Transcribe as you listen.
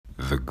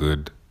The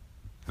Good,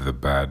 the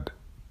Bad,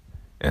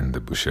 and the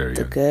Busharian.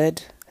 The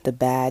Good, the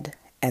Bad,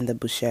 and the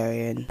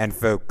Busharian. And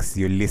folks,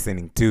 you're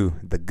listening to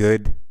The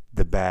Good,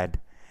 the Bad,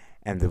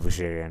 and the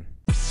Busharian.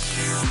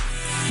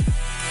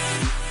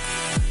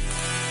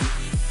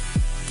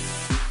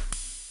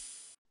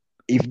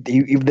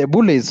 If the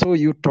bullies saw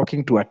you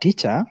talking to a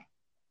teacher,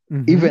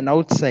 even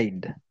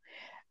outside,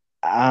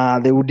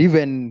 they would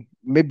even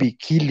maybe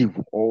kill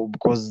you, or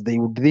because they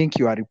would think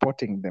you are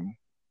reporting them.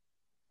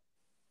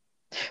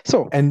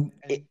 So,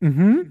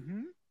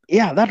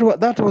 yeah, that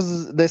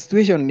was the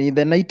situation in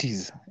the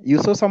 90s. You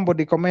saw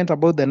somebody comment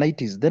about the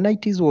 90s. The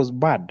 90s was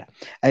bad.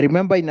 I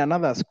remember in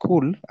another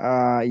school in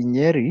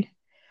Nyeri,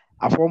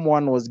 a Form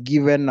 1 was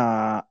given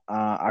a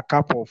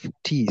cup of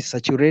tea,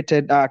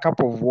 a cup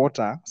of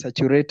water,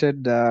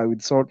 saturated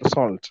with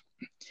salt.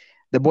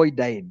 The boy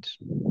died.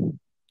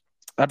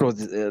 That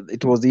was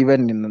it was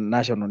even in the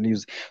national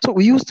news. So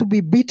we used to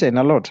be beaten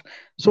a lot.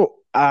 So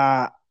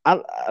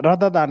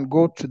rather than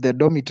go to the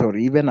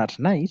dormitory even at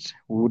night,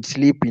 we would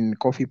sleep in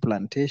coffee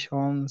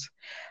plantations,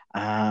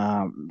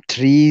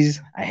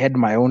 trees. I had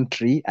my own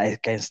tree. I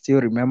can still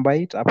remember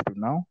it up to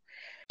now.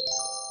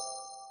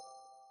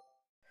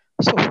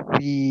 So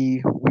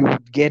we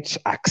would get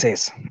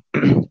access.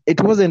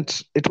 It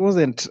wasn't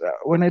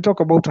when I talk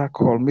about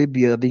alcohol,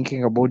 maybe you're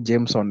thinking about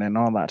Jameson and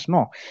all that.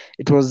 No,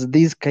 it was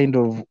this kind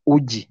of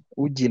uji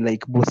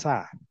like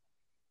busa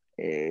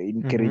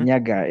in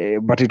Kirinyaga,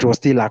 but it was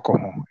still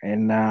alcohol,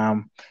 and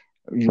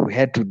you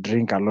had to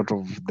drink a lot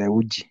of the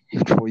uji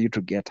for you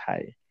to get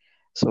high.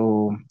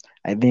 So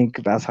I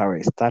think that's how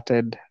I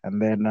started, and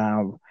then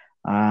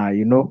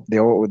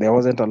there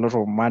wasn't a lot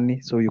of money,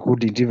 so you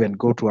couldn't even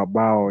go to a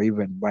bar or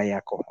even buy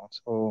alcohol.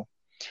 So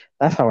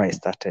that's how I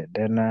started.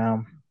 And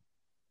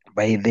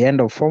by the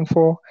end of Form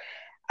 4,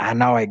 and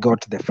now I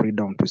got the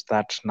freedom to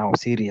start now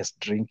serious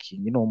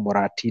drinking.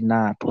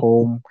 Moratina at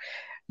home.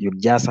 You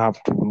just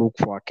have to look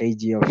for a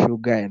kg of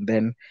sugar, and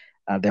then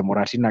the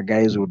Moratina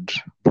guys would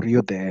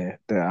brew the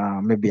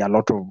maybe a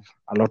lot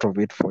of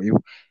it for you.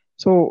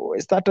 So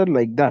it started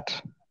like that.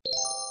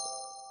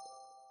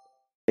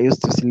 I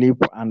used to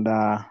sleep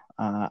under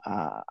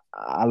a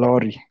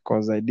lorry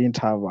because I didn't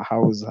have a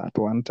house at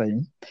one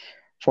time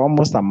for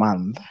almost a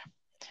month.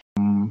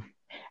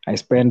 I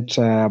spent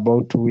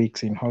about 2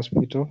 weeks in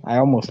hospital. I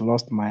almost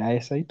lost my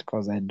eyesight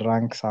because I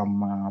drank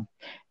some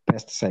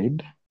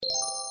pesticide.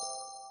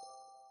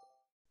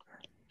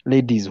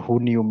 Ladies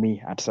who knew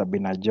me at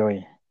Sabina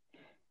Joy,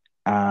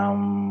 I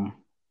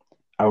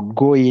would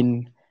go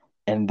in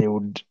and they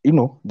would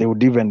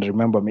even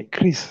remember me.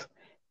 Chris,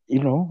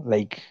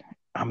 like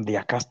I'm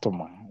their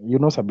customer.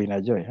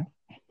 Sabina Joy, eh?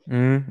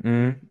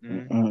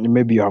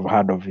 Maybe you have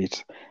heard of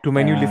it. To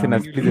my new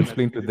listeners, please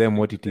explain to them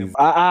what it is.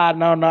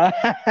 No.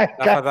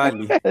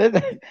 Tafadhali.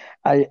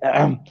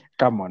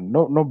 Come on,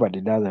 nobody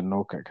doesn't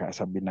know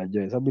Sabina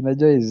Joy. Sabina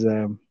Joy is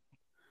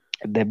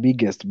the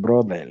biggest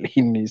brothel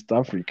in East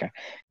Africa.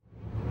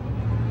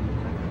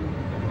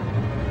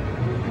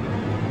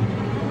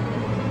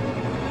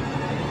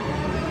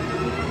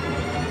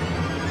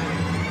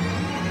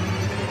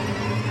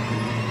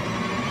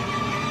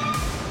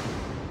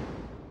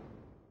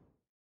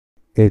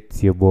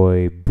 It's your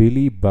boy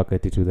Billy back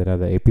at it with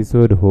another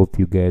episode. Hope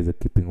you guys are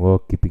keeping well,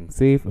 keeping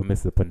safe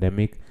amidst the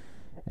pandemic,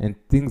 and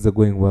things are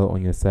going well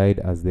on your side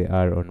as they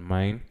are on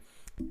mine.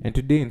 And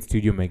today in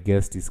studio, my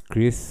guest is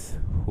Chris,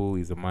 who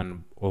is a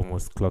man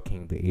almost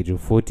clocking the age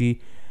of 40,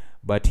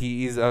 but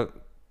he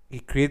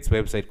creates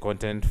website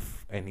content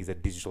and he's a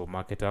digital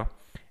marketer.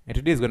 And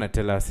today he's going to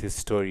tell us his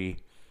story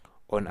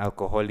on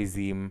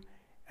alcoholism.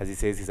 As he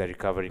says, he's a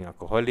recovering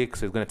alcoholic,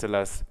 so he's going to tell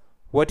us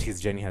what his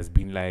journey has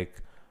been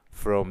like,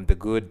 from the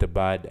good, the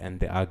bad, and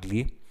the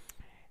ugly.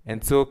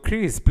 And so,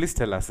 Chris, please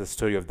tell us the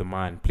story of the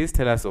man. Please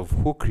tell us of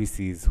who Chris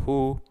is,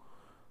 who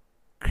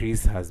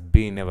Chris has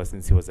been ever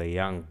since he was a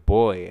young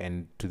boy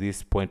and to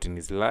this point in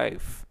his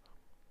life.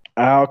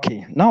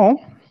 Okay, now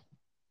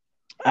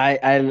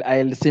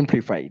I'll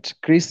simplify it.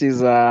 Chris is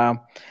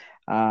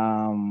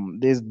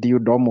this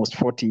dude almost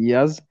 40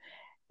 years.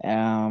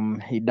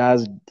 He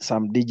does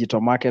some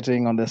digital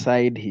marketing on the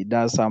side. He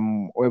does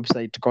some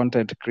website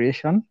content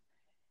creation.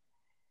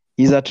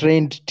 He's a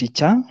trained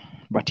teacher,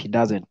 but he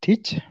doesn't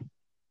teach.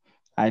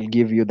 I'll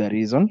give you the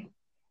reason.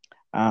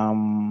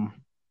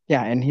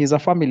 And he's a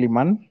family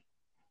man,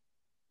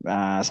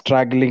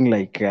 struggling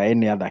like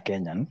any other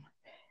Kenyan.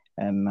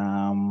 And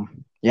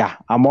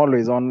I'm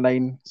always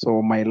online,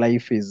 so my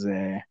life is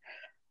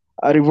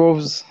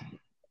revolves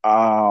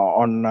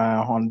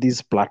on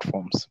these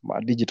platforms,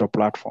 digital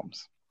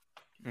platforms.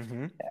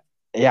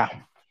 Yeah.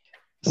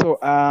 So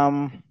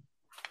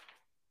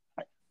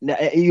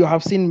you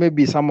have seen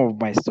maybe some of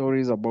my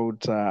stories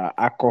about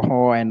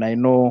alcohol, and I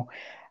know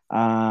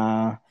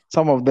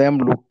some of them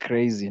look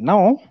crazy.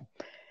 Now,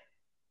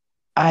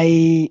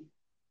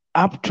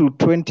 up to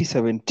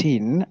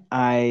 2017,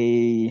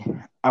 I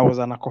was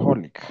an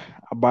alcoholic,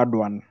 a bad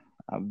one,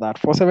 that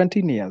for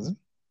 17 years,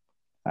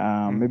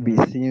 maybe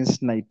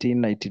since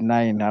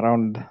 1999,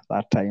 around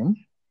that time.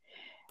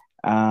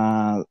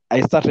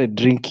 I started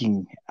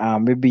drinking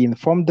maybe in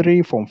Form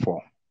 3, Form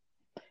 4.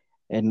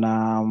 And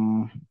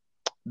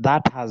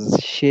that has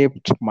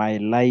shaped my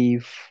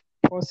life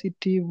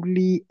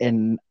positively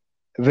and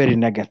very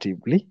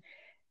negatively.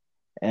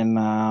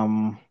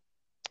 And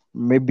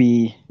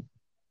maybe,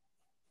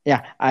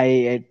 yeah,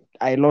 I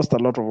lost a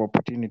lot of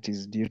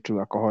opportunities due to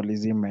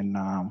alcoholism, and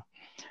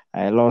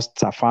I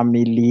lost a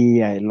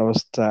family. I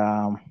lost,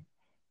 when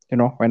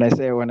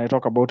I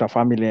talk about a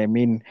family, I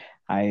mean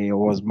I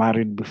was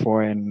married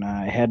before and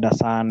I had a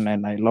son,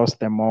 and I lost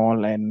them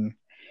all. And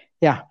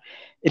yeah,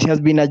 it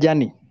has been a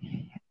journey,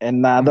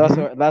 and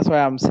that's why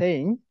I'm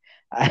saying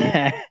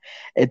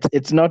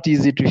it's not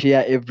easy to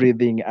share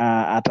everything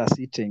at a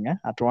sitting,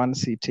 at one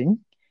sitting.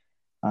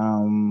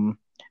 Um,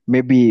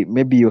 maybe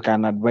you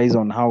can advise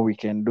on how we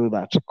can do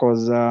that,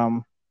 because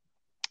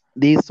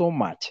there's so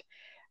much,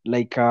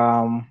 like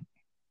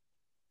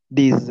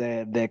there's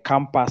the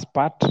campus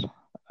part.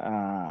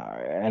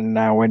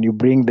 And when you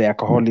bring the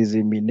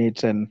alcoholism in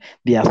it, and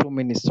there are so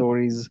many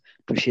stories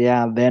to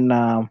share. Then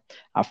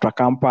after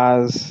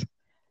campus,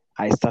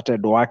 I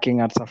started working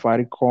at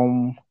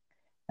Safaricom,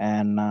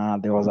 and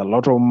there was a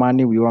lot of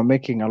money. We were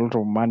making a lot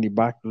of money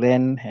back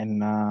then,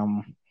 and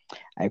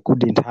I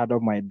couldn't handle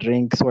my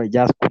drink, so I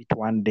just quit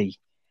one day.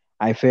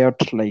 I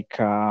felt like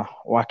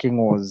working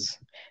was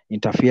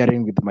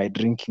interfering with my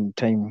drinking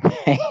time.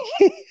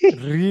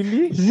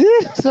 Really?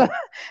 So,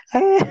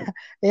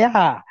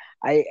 yeah,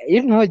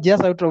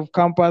 just out of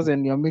campus,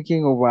 and you're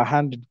making over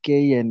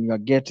 100K, and you're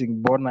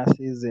getting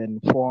bonuses and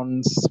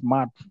phones,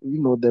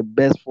 the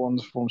best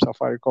phones from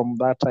Safaricom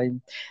that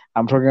time.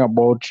 I'm talking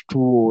about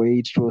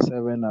 208,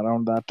 207,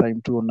 around that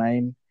time,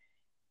 209.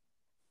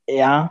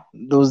 Yeah,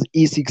 those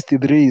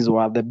E63s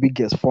were the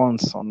biggest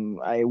phones.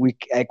 I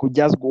could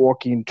just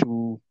walk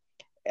into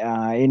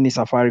any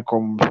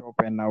Safaricom shop,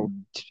 and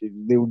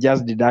they would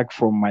just deduct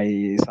from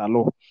my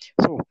salon.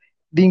 So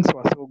things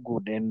were so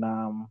good, and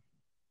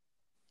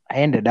I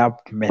ended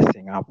up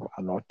messing up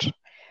a lot.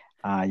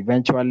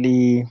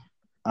 Eventually,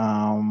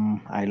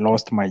 I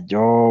lost my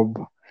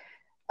job.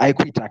 I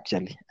quit,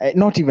 actually.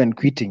 Not even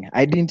quitting.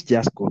 I didn't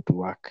just go to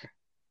work.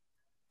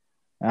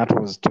 That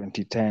was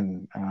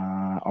 2010,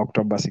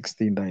 October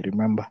 16th, I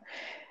remember.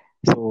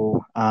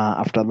 So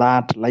after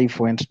that, life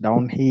went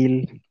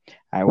downhill.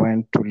 I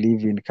went to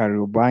live in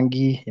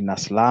Kariobangi in a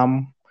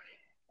slum.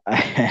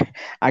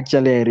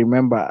 Actually, I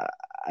remember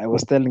I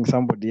was telling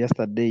somebody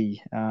yesterday,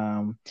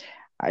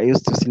 I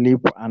used to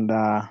sleep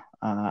under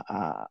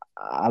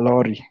a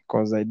lorry,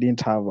 because I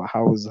didn't have a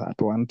house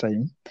at one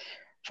time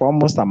for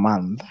almost a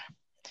month.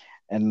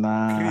 And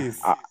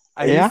Chris,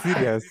 are you yeah,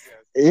 serious?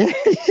 yeah,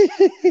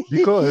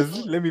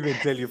 Because let me even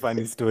tell you a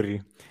funny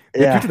story. The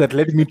tweet yeah, that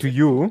led me to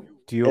your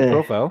yeah,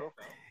 profile,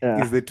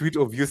 yeah. is the tweet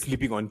of you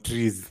sleeping on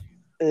trees.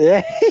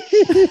 Yeah.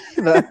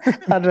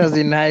 that was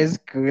in high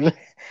school.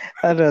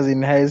 That was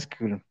in high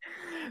school.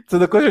 So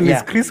the question is,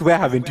 Yeah. Chris, where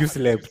haven't you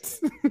slept?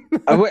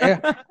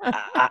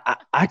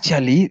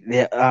 Actually,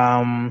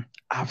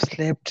 I've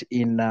slept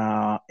in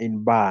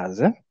bars.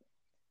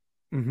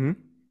 Mm-hmm.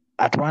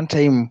 At one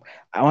time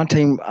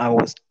I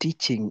was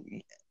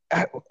teaching.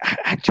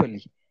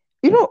 Actually,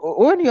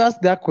 when you ask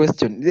that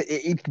question,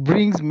 it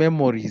brings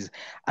memories.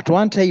 At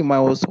one time, I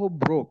was so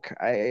broke.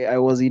 I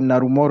was in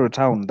Narumoro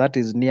town, that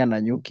is near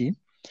Nanyuki,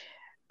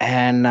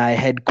 and I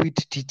had quit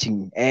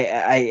teaching.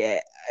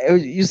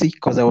 You see,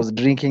 because I was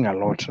drinking a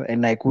lot,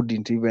 and I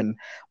couldn't even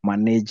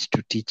manage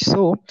to teach.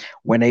 So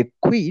when I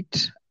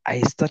quit,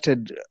 I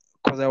started,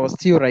 because I was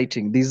still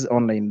writing this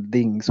online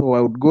thing. So I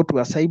would go to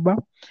a cyber,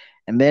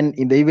 and then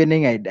in the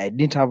evening, I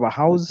didn't have a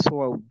house,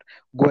 so I would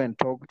go and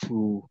talk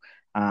to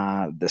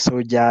the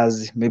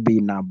soldiers, maybe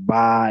in a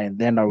bar, and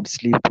then I would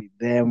sleep with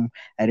them.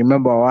 I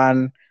remember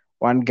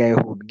one guy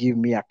who would give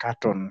me a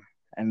carton,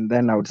 and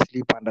then I would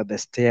sleep under the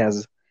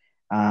stairs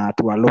to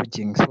a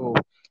lodging. So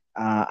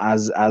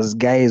as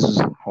guys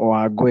who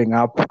are going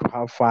up to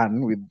have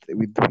fun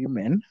with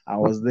women, I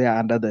was there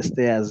under the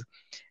stairs,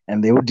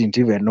 and they wouldn't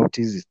even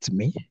notice it's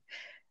me.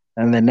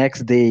 And the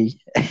next day,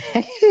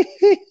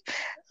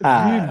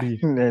 Really?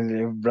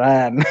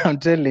 Brian, I'm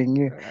telling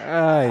you,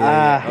 Ah, yeah,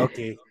 yeah. ah,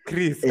 Okay.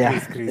 Chris, yeah.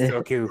 Chris, Chris.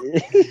 Okay.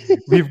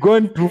 We've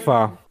gone too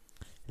far.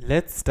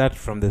 Let's start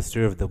from the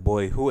story of the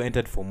boy who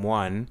entered Form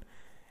 1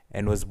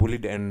 and was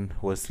bullied and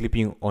was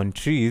sleeping on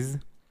trees,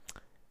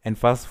 and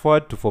fast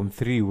forward to Form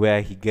 3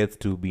 where he gets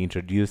to be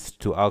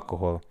introduced to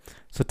alcohol.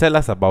 So tell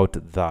us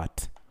about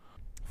that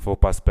for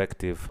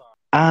perspective.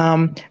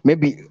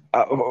 Maybe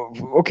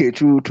okay,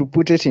 to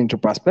put it into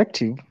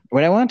perspective,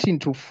 when I went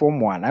into Form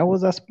 1, I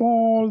was a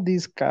small,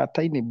 this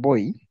tiny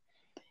boy.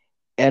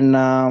 And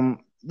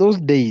those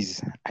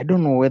days, I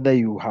don't know whether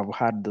you have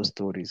heard those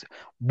stories.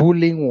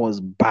 Bullying was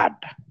bad.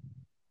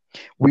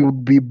 We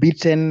would be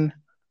beaten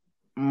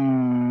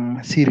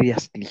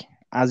seriously,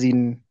 as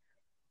in,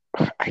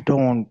 I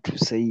don't want to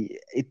say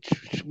it.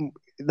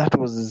 That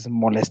was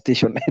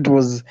molestation. It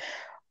was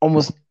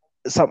almost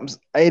some.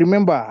 I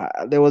remember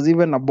there was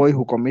even a boy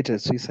who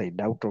committed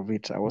suicide out of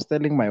it. I was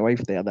telling my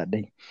wife the other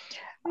day.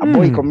 A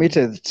boy Hmm.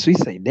 committed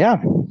suicide.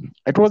 Yeah,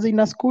 It was in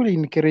a school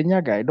in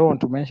Kirinyaga. I don't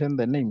want to mention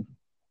the name.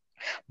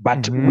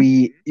 But Mhm.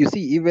 you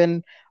see,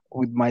 even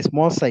with my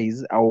small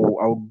size,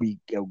 I'll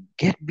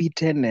get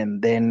beaten,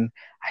 and then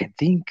I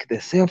think the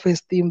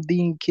self-esteem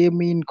thing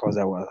came in because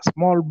I was a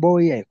small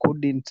boy. I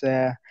couldn't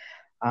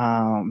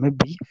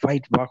maybe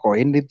fight back or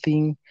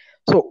anything.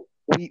 So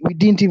we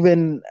didn't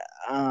even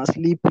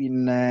sleep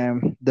in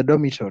the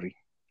dormitory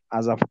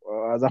as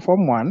a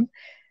form one.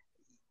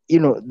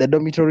 The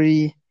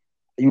dormitory,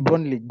 you'd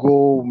only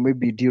go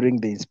maybe during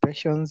the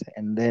inspections,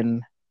 and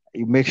then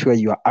you make sure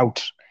you are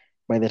out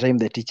by the time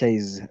the teacher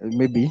is,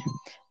 maybe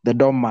the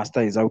dorm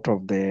master is out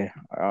of the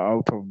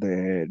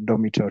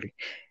dormitory.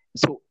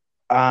 So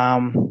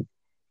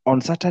on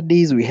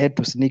Saturdays we had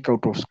to sneak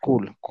out of school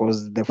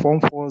because the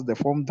form fours, the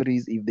form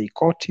threes, if they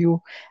caught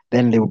you,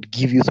 then they would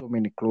give you so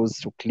many clothes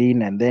to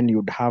clean, and then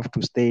you'd have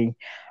to stay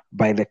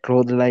by the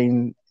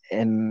clothesline,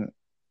 and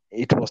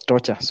it was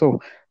torture. So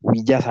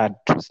we just had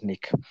to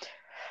sneak.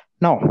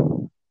 Now,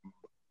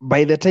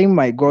 by the time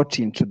I got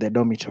into the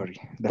dormitory,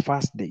 the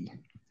first day,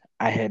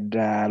 I had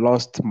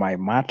lost my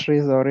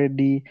mattress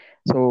already.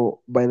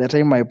 So by the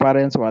time my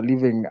parents were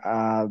leaving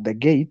the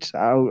gate,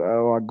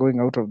 were going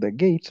out of the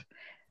gate,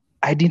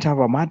 I didn't have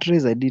a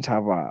mattress, I didn't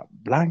have a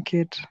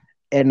blanket,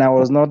 and I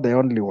was not the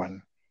only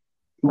one.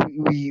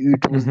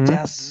 It was Mhm.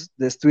 just,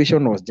 the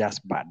situation was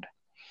just bad.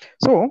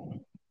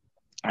 So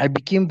I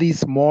became this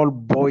small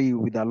boy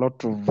with a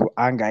lot of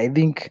anger. I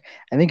think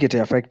it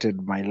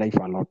affected my life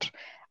a lot.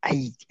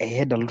 I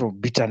had a lot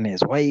of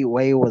bitterness. Why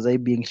was I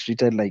being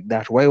treated like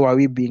that? Why were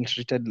we being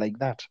treated like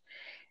that?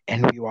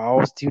 And we were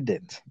all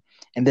students.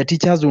 And the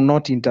teachers will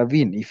not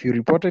intervene. If you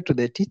reported to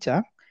the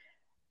teacher,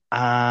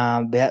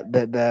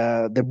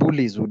 the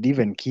bullies would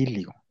even kill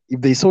you.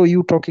 If they saw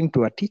you talking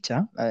to a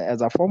teacher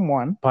as a form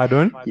one,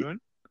 Pardon?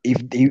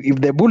 if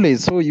the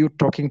bullies saw you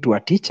talking to a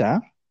teacher,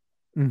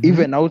 Mhm.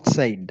 even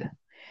outside,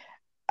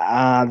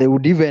 they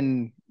would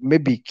even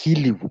maybe kill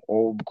you,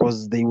 or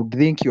because they would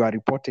think you are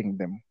reporting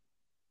them.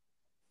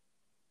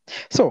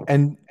 So,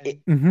 And i-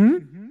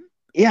 mhm.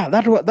 yeah,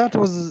 that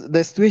was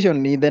the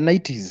situation in the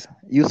 90s.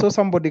 You saw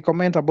somebody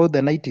comment about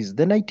the 90s.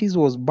 The 90s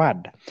was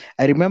bad.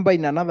 I remember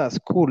in another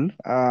school in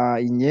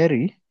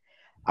Nyeri,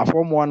 a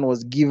form one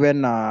was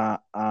given a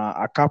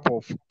cup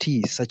of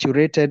tea,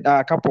 saturated,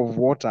 a cup of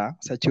water,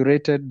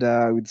 saturated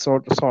with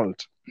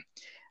salt.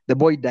 The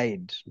boy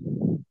died.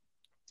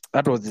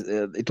 That was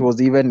it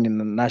was even in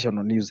the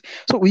national news.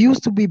 So we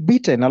used to be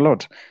beaten a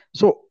lot.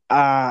 So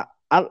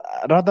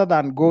rather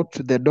than go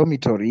to the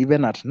dormitory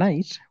even at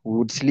night, we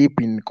would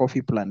sleep in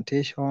coffee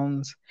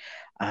plantations,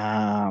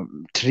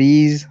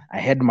 trees. I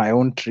had my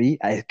own tree.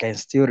 I can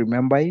still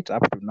remember it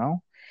up to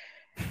now.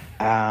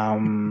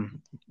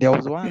 There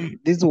was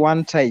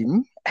one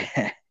time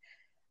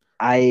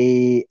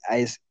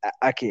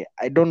okay,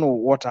 I don't know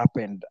what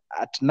happened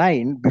at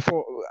 9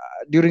 before,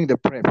 during the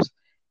preps.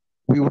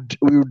 We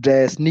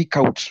would sneak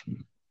out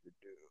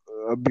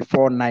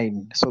before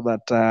 9, so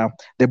that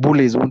the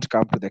bullies won't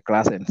come to the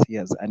class and see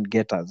us and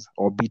get us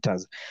or beat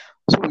us.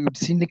 So we would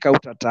sneak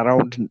out at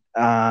around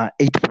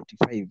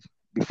 8:45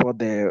 before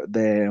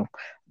the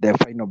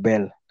final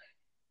bell.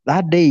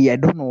 That day, I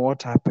don't know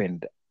what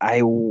happened.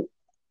 I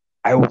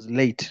was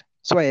late,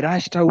 so I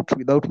rushed out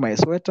without my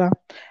sweater.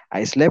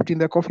 I slept in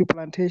the coffee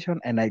plantation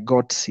and I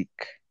got sick.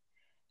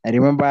 I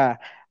remember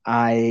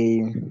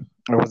I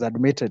I was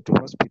admitted to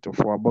hospital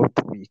for about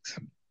 2 weeks.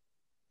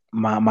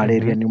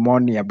 Malaria Mhm.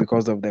 pneumonia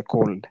because of the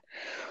cold.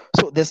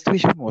 So the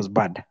situation was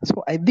bad.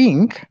 So I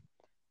think,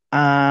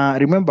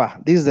 remember,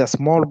 this is a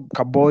small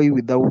boy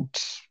without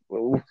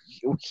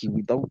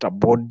a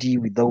body,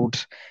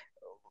 without,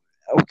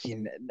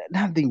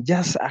 nothing,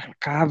 just an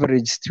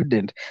average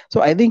student.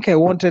 So I think I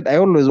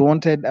always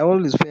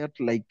felt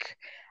like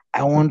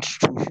I want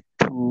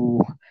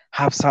to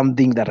have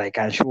something that I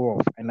can show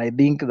off. And I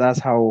think that's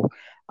how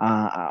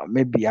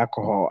maybe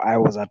alcohol, I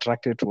was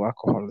attracted to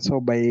alcohol. So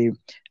by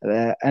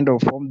the end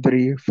of form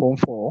three, form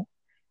four,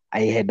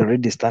 I had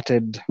already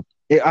started.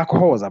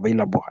 Alcohol was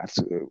available,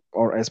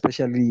 or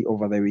especially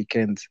over the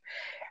weekends.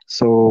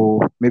 So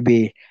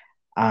maybe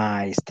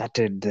I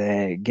started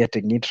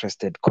getting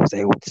interested because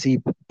I would see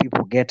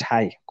people get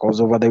high. Because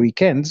over the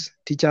weekends,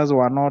 teachers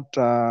were not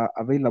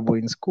available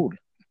in school,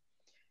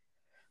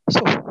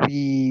 so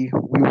we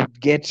would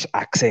get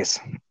access.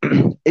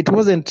 It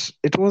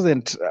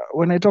wasn't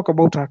when I talk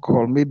about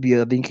alcohol, maybe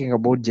you're thinking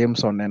about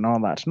Jameson and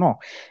all that. No,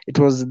 it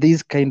was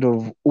this kind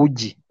of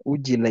uji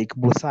like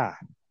busa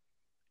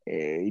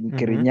in Mhm.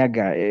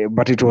 Kirinyaga,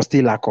 but it was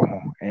still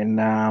alcohol, and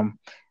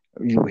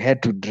you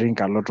had to drink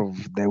a lot of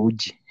the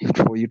uji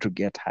for you to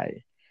get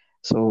high.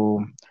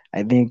 So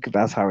I think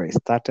that's how I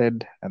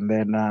started, and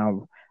then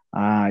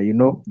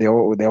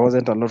there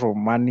wasn't a lot of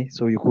money,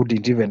 so you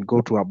couldn't even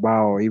go to a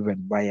bar or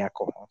even buy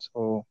alcohol.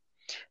 So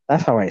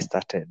that's how I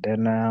started.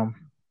 And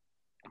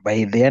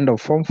by the end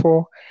of Form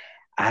 4,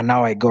 and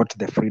now I got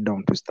the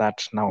freedom to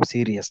start now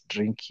serious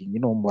drinking.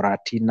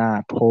 Moratina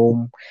at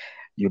home.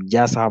 You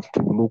just have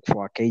to look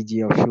for a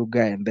kg of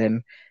sugar, and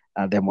then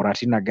the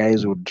Moratina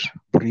guys would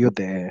brew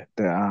the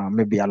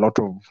maybe a lot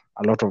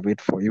of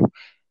it for you.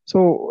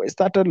 So it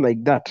started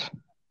like that.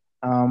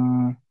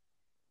 Um,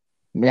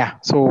 yeah,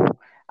 so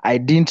I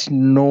didn't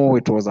know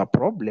it was a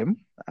problem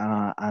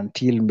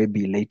until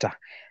maybe later,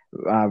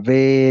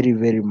 very,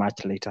 very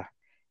much later.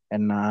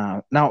 And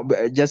now,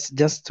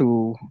 just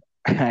to,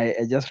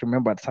 I just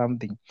remembered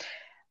something.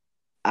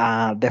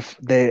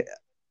 The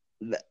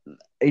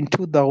in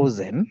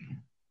 2000,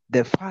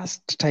 the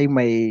first time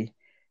I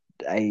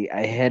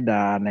had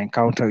an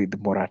encounter with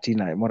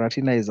Moratina.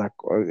 Moratina is I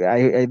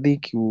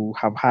think you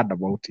have heard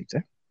about it.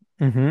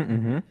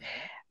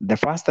 The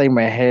first time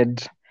I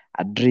had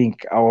a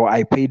drink, or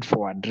I paid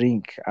for a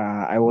drink,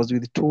 I was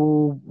with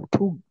two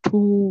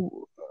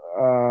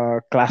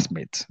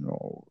classmates.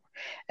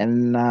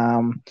 And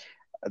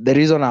the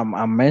reason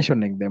I'm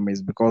mentioning them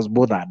is because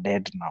both are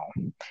dead now,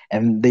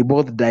 and they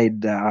both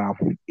died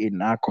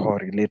in alcohol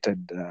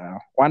related.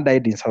 One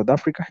died in South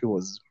Africa. He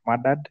was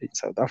murdered in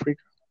South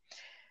Africa.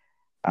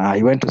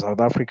 He went to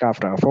South Africa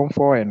after a Form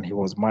 4, and he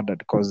was murdered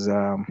because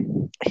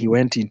he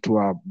went into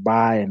a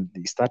bar and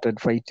they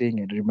started fighting.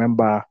 And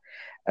remember,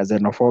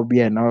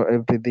 xenophobia and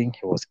everything,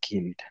 he was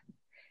killed.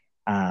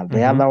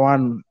 The other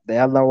one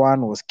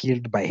was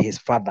killed by his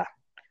father.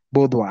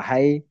 Both were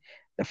high.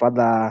 The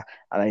father,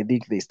 I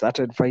think they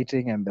started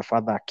fighting, and the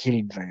father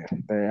killed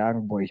the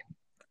young boy.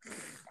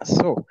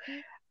 So,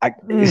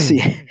 you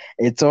see,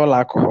 it's all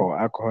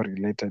alcohol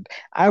related.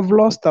 I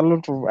lost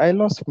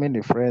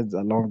many friends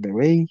along the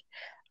way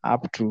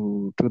up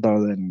to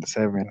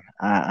 2007.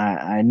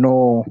 I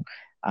know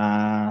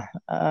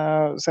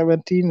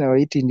 17 or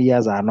 18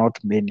 years are not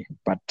many,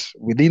 but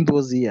within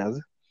those years,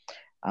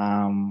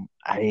 um,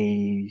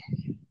 I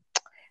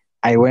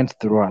I went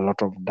through a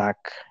lot of dark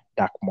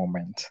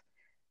moments.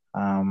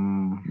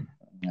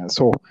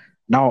 So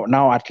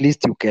now at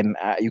least you can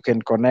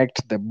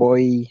connect the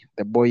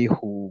boy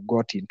who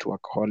got into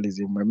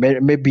alcoholism,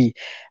 maybe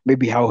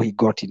how he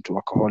got into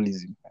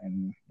alcoholism.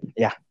 And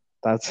yeah,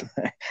 that's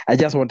I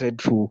just wanted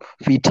to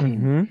fit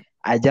in.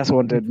 I just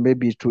wanted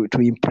maybe to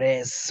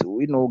impress,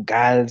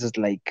 girls,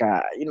 like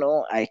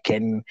I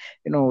can,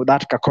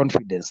 that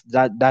confidence,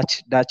 that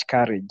Dutch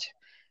courage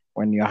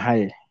when you're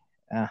high.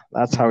 Yeah,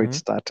 that's how it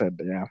started.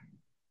 Yeah.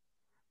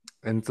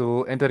 And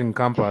so entering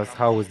campus,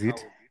 how was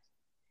it?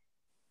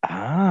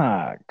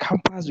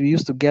 Campus, we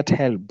used to get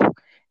help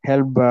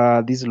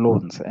these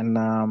loans. And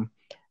uh,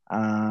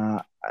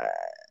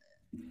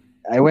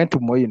 I went to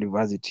Moi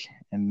University,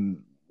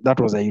 and that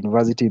was a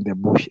university in the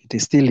bush. It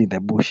is still in the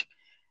bush,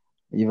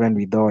 even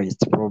with all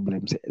its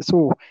problems.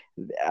 So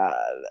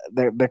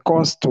the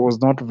cost was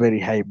not very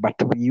high, but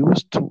we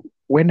used to,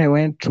 when I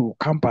went to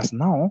campus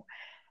now,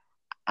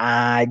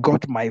 I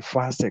got my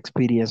first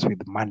experience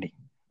with money.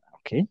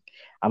 Okay,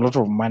 a lot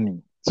of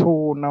money.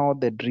 So now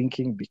the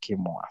drinking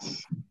became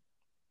worse.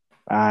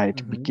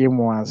 It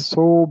became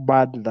so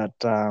bad that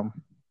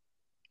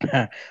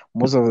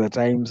most of the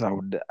times I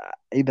would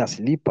either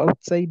sleep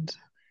outside,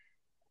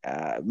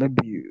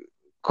 maybe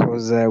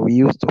because we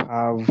used to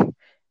have,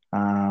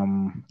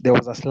 there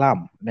was a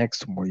slum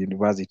next to my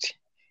university,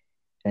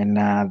 and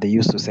they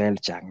used to sell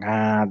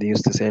changa, they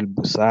used to sell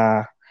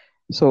busa.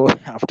 So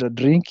after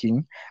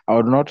drinking, I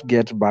would not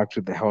get back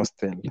to the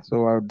hostel.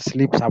 So I would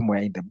sleep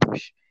somewhere in the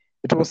bush.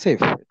 It was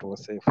safe. It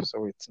was safe.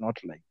 So it's not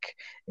like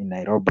in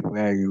Nairobi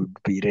where you'd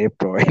be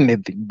raped or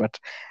anything. But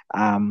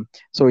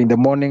so in the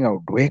morning I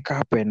would wake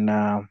up and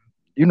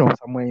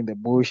somewhere in the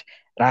bush,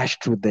 rush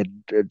to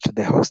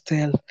the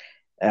hostel,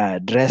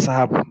 dress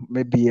up.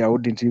 Maybe I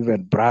wouldn't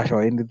even brush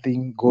or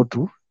anything. Go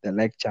to the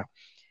lecture.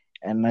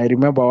 And I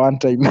remember one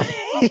time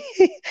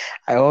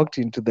I walked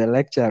into the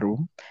lecture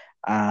room.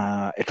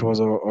 It was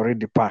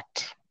already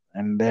packed.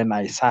 And then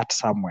I sat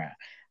somewhere.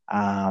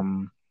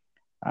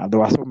 There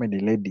were so many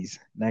ladies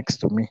next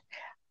to me.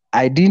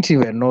 I didn't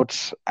even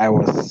notice I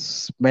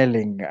was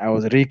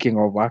reeking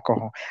of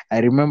alcohol. I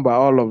remember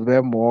all of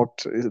them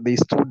they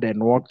stood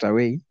and walked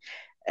away.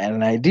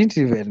 And I didn't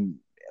even,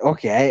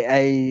 okay,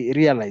 I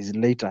realized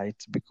later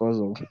it's because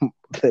of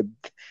the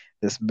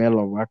smell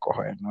of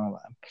alcohol and all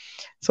that.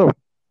 So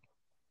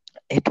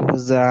it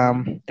was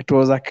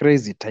a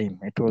crazy time.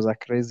 It was a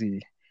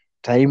crazy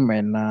time,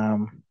 and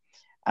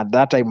at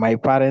that time my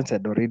parents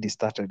had already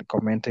started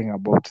commenting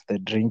about the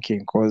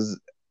drinking, because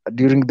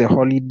during the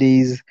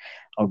holidays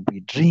I would be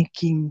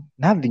drinking,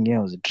 nothing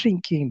else,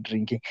 drinking.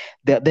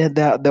 There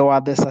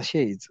were the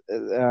sachets,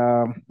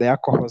 the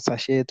alcohol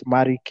sachet,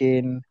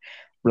 American,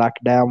 Black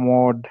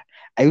Diamond.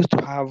 I used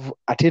to have,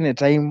 at any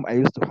time, I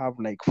used to have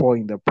like 4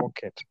 in the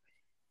pocket,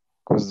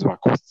 because we're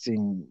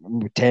costing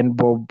 10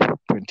 bob,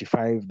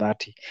 25,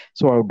 30.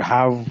 So I would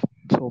have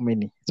so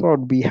many. So I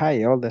would be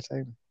high all the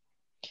time.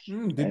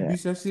 There'd be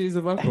sachets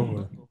of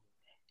alcohol.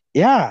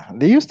 Yeah,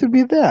 they used to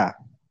be there.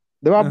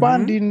 They were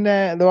banned in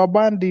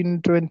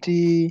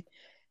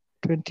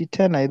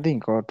 2010, I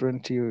think, or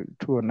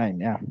 2009.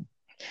 Yeah.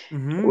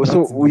 So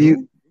That's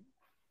new.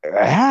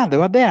 they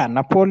were there.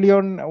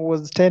 Napoleon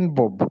was 10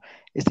 bob.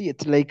 You see,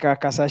 it's like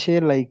a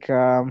sachet, like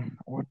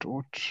what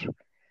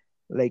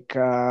like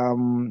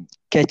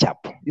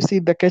ketchup. You see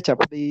the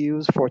ketchup they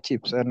use for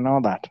chips and all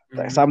that,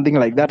 something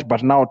like that,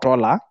 but now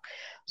taller.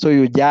 So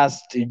you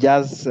just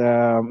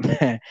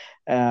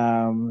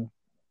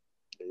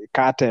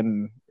cut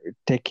and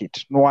take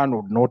it. No one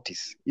would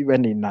notice,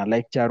 even in a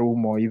lecture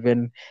room or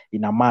even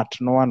in a mat.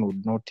 No one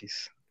would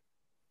notice.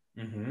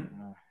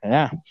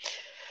 Yeah.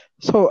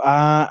 So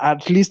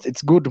at least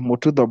it's good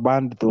Mutudo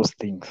banned those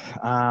things.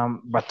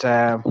 But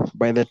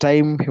by the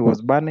time he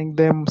was banning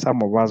them,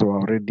 some of us were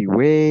already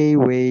way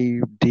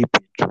deep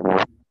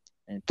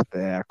into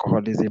the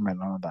alcoholism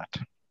and all that.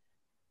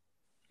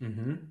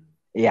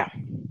 Yeah.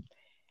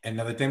 And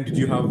at the time, did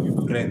you have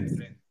friends?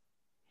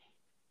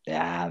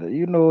 Yeah,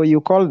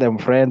 you call them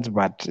friends,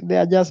 but they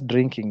are just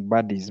drinking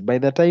buddies. By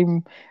the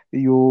time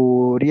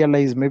you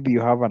realize maybe you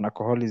have an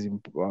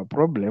alcoholism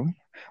problem,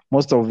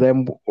 most of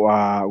them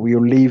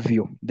will leave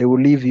you. They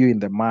will leave you in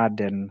the mud,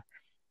 and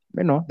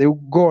they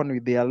will go on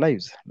with their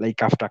lives.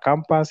 Like after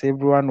campus,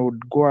 everyone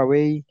would go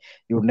away.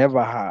 You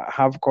never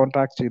have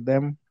contact with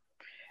them.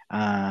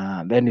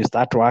 Then you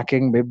start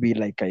working, maybe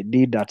like I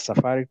did at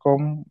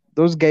Safaricom.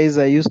 Those guys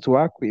I used to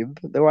work with,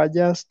 they were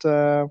just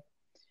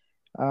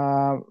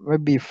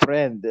maybe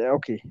friend.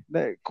 Okay,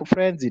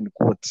 friends in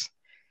quotes,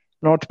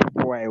 not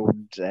people I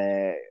would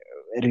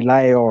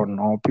rely on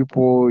or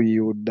people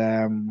you would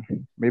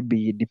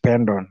maybe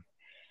depend on.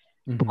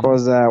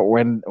 Because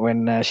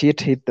when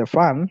shit hit the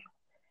fan,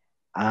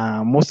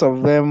 most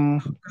of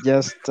them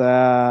just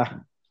they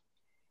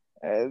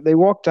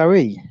walked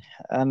away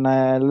and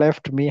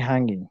left me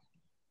hanging.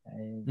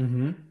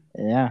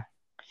 Yeah,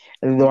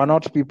 they were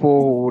not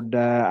people who would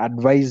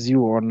advise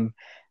you on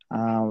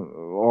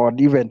or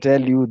even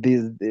tell you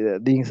these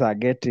things are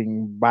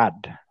getting bad.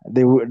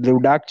 They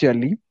would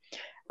actually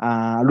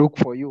look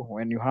for you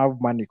when you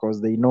have money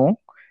because they know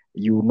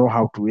you know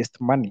how to waste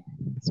money.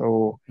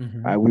 So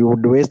we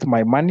would waste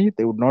my money.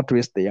 They would not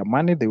waste their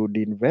money. They would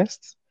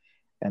invest.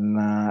 And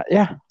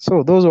yeah,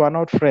 so those were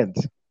not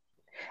friends.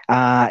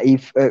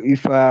 If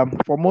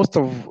for most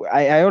of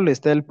I always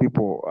tell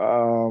people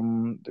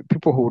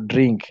people who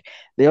drink,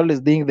 they always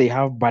think they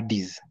have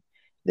buddies.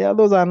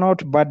 Those are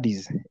not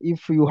buddies.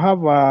 If you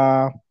have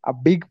a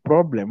big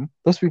problem,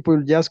 those people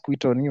will just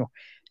quit on you.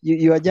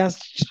 You are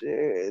just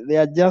they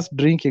are just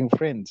drinking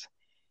friends.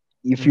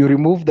 If you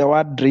remove the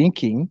word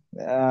drinking,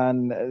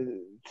 and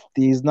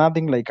there is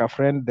nothing like a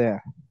friend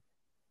there.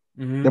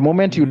 The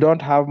moment you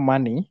don't have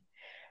money,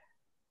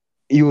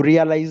 you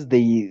realize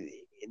they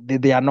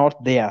are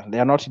not there. They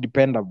are not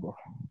dependable.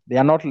 They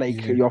are not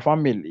like your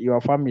family.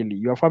 Your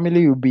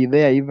family will be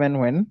there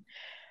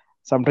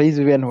sometimes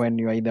even when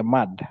you are in the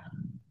mud.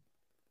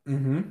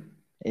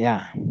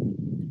 Yeah.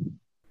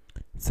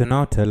 So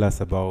now tell us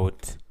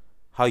about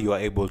how you are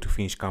able to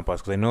finish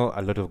campus, because I know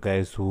a lot of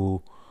guys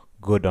who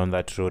go down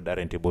that road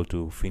aren't able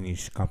to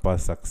finish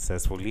campus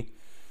successfully.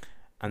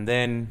 And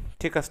then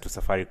take us to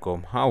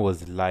Safaricom. How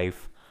was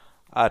life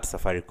at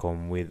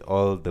Safaricom with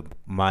all the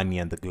money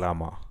and the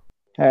glamour?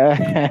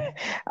 In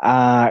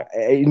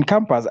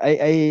campus,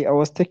 I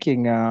was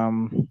taking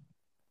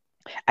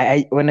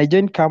I when I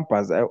joined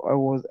campus, I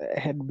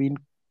had been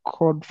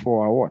called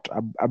for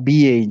a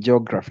BA in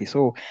geography,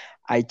 so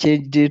I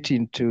changed it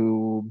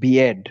into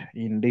BEd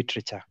in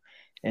literature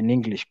and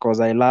English because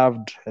I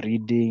loved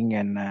reading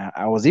and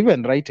I was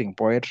even writing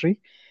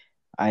poetry.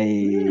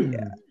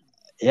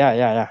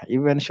 Yeah,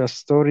 even short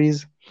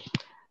stories.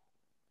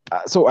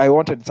 So I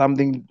wanted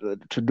something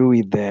to do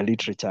with the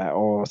literature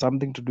or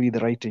something to do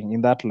with writing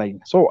in that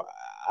line. So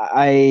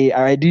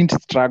I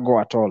didn't struggle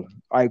at all.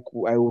 I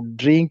would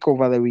drink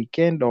over the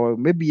weekend or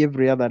maybe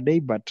every other day,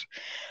 but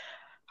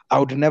I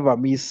would never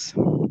miss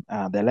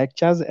the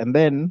lectures. And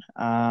then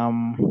I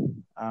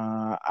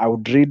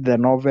would read the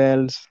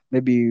novels,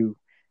 maybe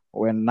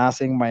when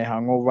nursing my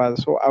hangover.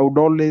 So I would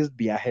always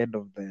be ahead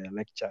of the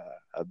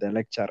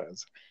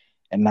lecturers,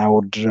 and I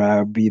would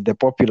be the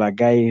popular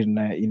guy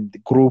in the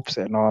groups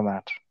and all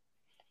that.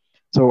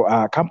 So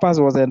campus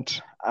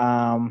wasn't.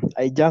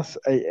 I just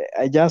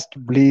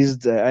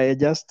blazed. I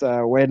just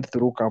went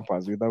through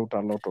campus without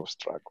a lot of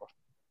struggle.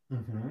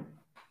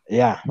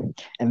 Yeah,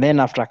 and then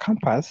after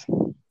campus,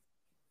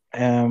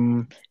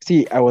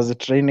 see, I was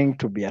training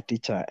to be a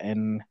teacher,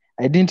 and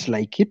I didn't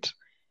like it.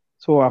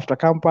 So after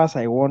campus,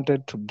 I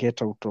wanted to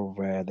get out of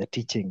the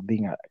teaching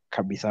thing,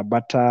 kabisa.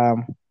 But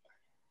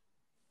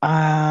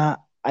I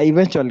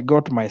eventually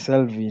got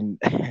myself in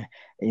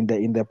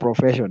in the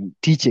profession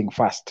teaching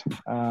first,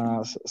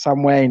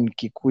 somewhere in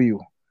Kikuyu.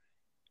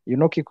 You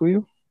know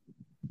Kikuyu?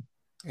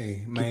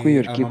 Hey, my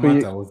Kikuyu, alma Kikuyu.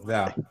 mater was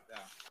there.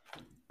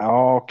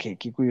 Okay,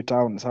 Kikuyu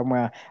town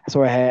somewhere.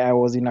 So I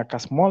was in a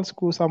small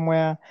school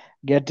somewhere,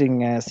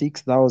 getting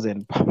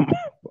 6,000 per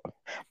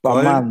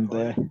month.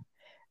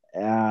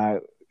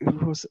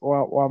 It was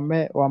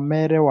Wamere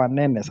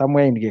Wanene,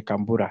 somewhere in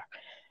Gekambura.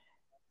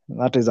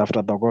 That is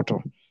after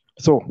Dogoto.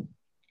 So,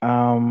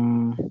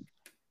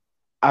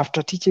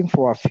 after teaching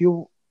for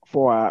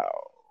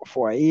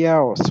a year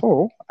or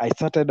so, I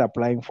started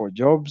applying for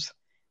jobs,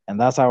 and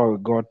that's how I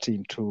got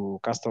into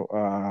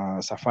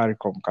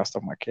Safaricom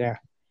customer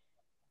care.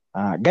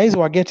 Guys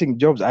were getting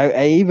jobs.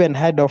 I even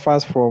had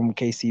offers from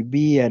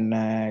KCB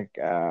and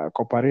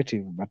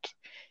cooperative, but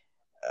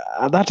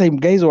at that time,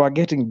 guys were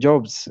getting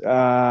jobs,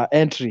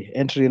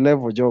 entry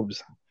level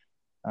jobs.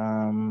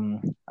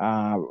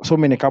 So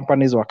many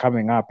companies were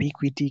coming up,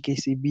 Equity,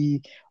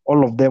 KCB,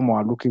 all of them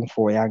were looking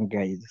for young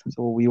guys.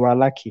 So we were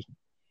lucky.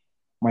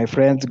 My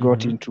friends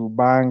got into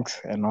banks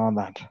and all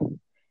that.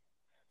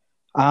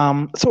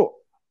 So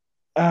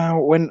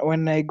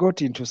when I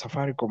got into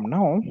Safaricom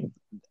now,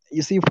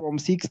 you see from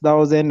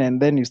 6,000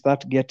 and then you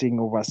start getting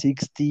over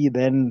 60,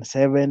 then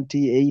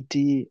 70,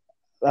 80.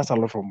 That's a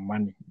lot of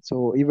money.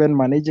 So even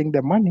managing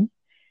the money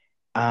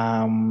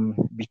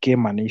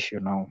became an issue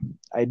now.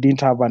 I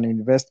didn't have an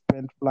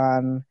investment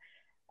plan.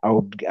 I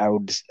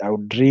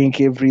would drink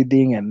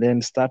everything and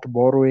then start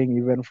borrowing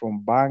even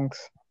from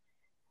banks.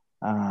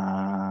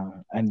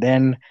 And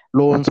then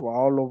loans were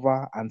all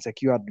over,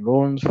 unsecured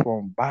loans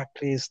from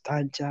Barclays,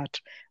 Stanchart.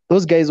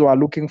 Those guys were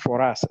looking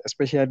for us,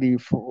 especially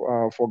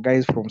for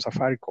guys from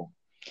Safaricom.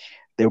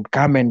 They would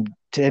come and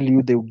tell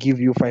you they would give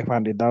you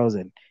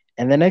 500,000.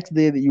 And the next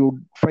day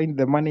you find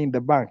the money in the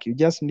bank. You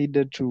just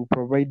needed to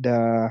provide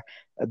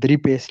 3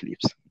 pay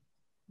slips.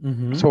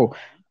 So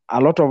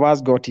a lot of us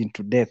got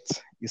into debt.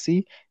 You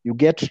see, you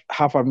get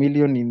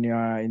 500,000 in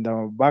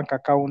the bank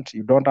account.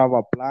 You don't have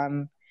a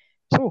plan.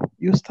 So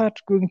you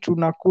start going to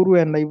Nakuru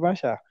and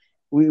Naivasha.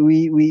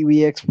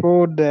 We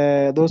explored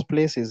those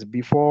places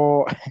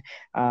before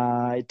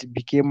it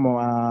became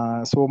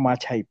so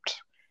much hyped.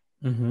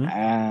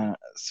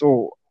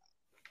 So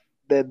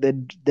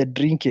the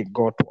drinking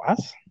got to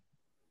us.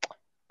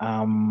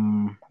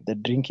 The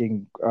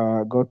drinking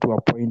got to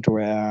a point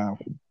where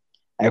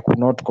I could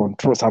not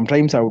control.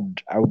 Sometimes I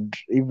would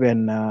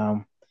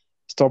even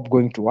stop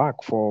going to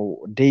work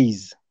for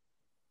days.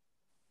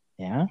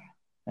 Yeah.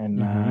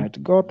 And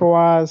it got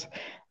worse.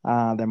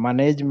 The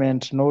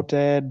management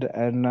noted,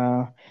 and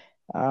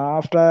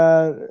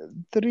after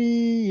 3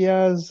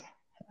 years,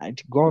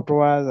 it got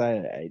worse.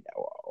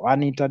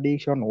 One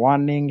interdiction,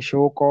 warning,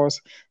 show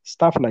cause,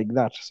 stuff like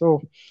that.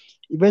 So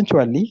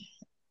eventually,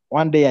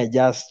 one day I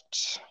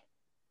just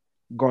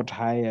got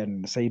high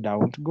and said I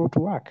want to go to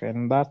work,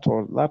 and that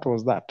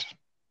was that.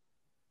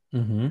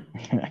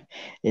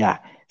 Yeah.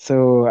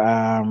 So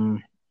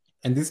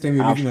and this time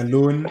you're living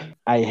alone.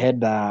 I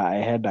had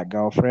a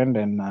girlfriend,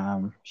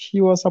 and she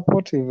was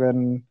supportive,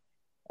 and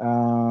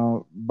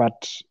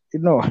but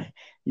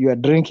you are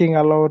drinking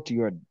a lot,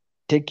 you are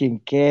taking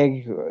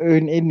keg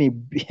in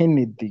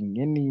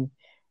anything,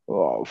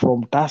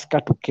 from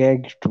Tusker to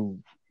keg to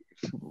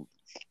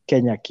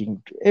Kenya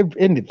King to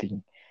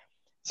anything.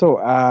 So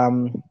I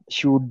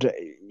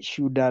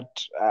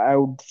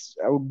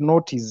would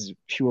notice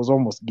she was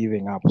almost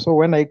giving up. So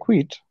when I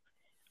quit,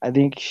 I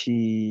think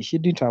she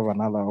didn't have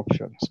another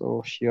option,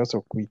 so she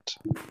also quit.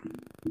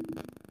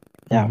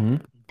 Yeah.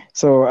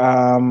 So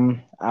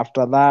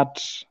after that,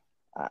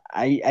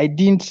 I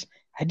didn't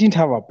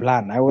have a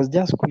plan. I was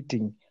just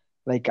quitting.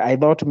 Like I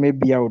thought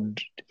maybe I would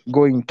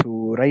go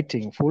into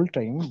writing full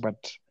time,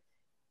 but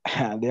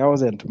there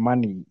wasn't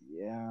money.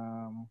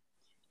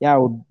 Yeah, I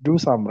would do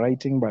some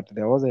writing, but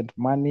there wasn't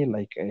money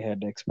like I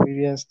had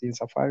experienced in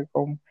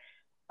Safaricom.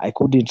 I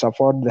couldn't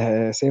afford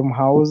the same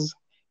house,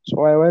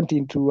 so I went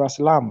into a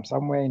slum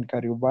somewhere in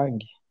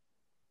Kariobangi.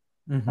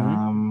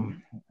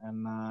 And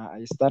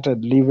I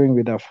started living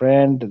with a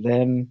friend,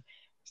 then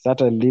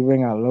started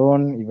living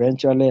alone.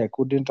 Eventually, I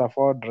couldn't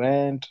afford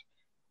rent.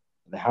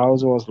 The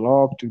house was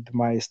locked with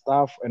my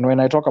stuff. And when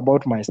I talk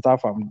about my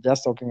stuff, I'm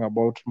just talking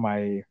about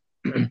my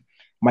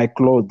my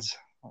clothes,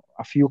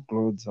 a few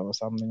clothes or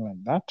something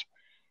like that.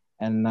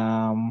 And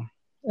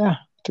yeah,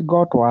 it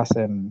got worse,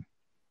 and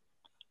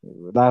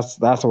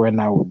that's when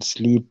I would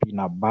sleep in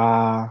a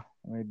bar,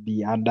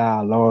 maybe under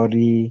a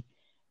lorry,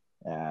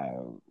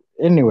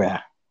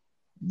 anywhere,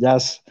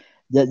 just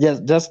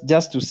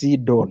just to see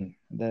dawn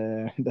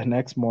the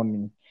next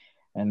morning,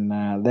 and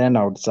then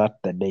I would start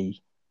the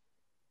day.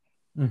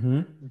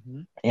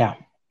 Yeah.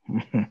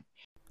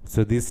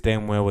 So this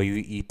time, where were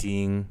you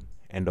eating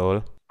and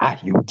all?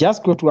 You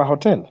just go to a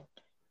hotel,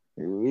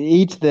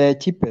 eat the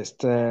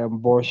cheapest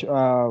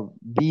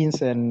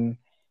beans and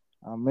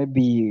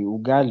maybe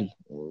ugali,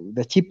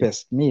 the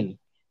cheapest meal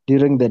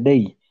during the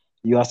day.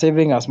 You are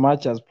saving as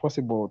much as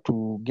possible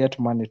to get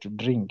money to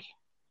drink.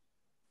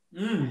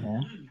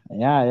 Yeah.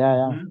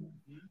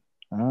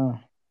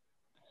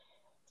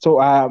 So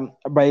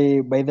by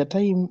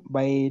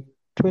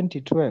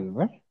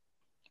 2012,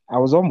 I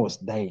was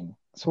almost dying.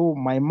 So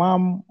my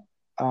mom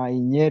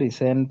in Nyeri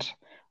sent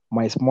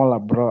my smaller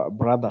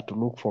brother to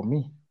look for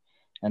me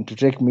and to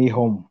take me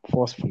home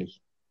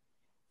forcefully.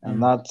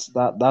 And that's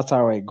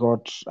how I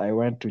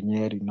went to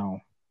Nyeri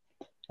now.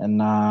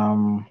 And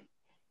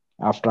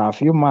after a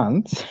few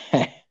months,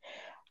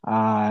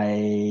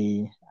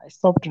 I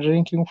stopped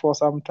drinking for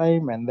some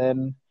time, and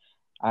then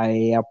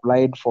I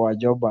applied for a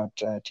job at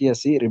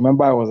TSC.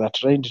 Remember, I was a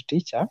trained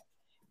teacher,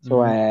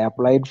 so I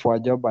applied for a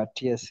job at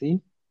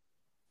TSC.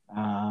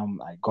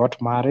 I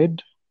got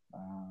married,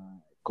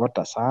 got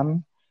a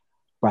son,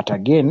 but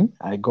again,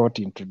 I got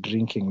into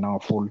drinking now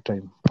full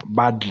time,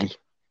 badly.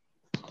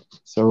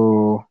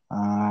 So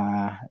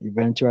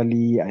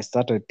eventually, I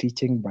started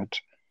teaching, but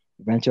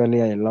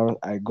Eventually,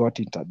 I got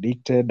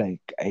interdicted.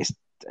 I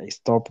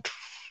stopped.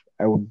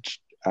 I would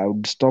I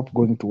would stop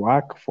going to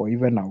work for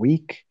even a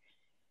week.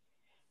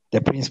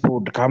 The principal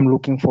would come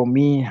looking for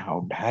me. I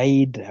would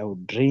hide. I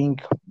would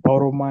drink,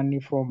 borrow money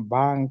from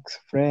banks,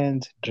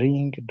 friends,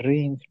 drink,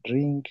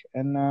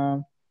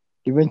 and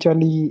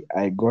eventually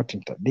I got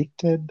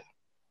interdicted.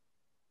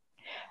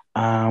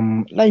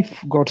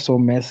 Life got so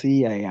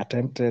messy. I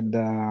attempted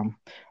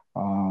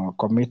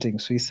committing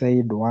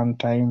suicide one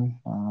time.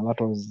 That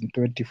was in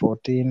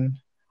 2014.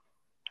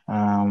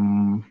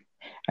 Um,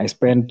 I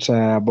spent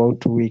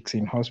about 2 weeks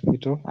in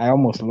hospital. I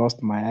almost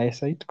lost my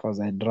eyesight because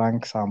I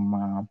drank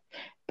some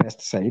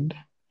pesticide.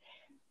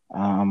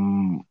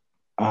 Um,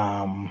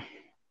 um,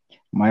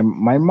 my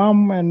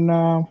mom and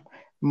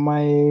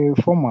my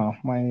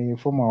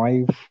former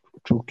wife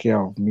took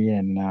care of me,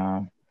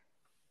 and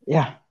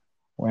yeah,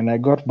 when I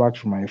got back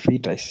to my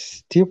feet, I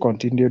still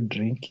continued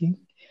drinking.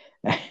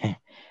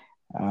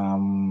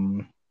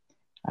 um,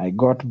 I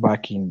got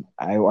back in.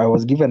 I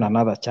was given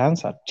another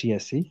chance at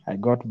TSC. I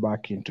got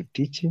back into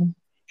teaching.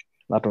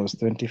 That was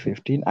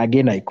 2015.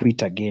 Again, I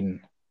quit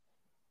again.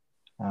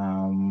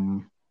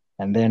 And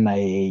then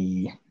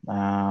I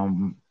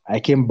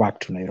came back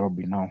to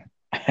Nairobi now.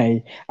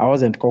 I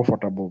wasn't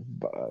comfortable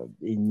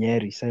in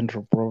Nyeri,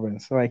 Central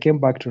Province. So I came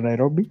back to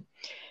Nairobi.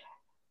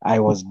 I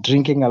was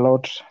drinking a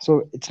lot.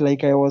 So it's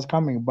like I was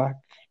coming back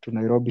to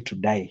Nairobi to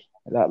die.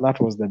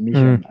 That was the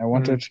mission. I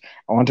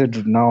wanted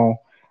to now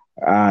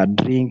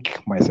drink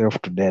myself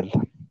to death.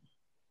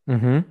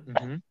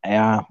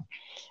 Yeah.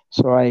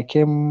 So I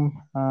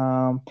came.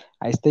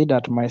 I stayed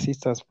at my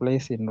sister's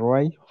place in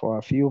Roy for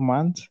a few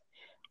months.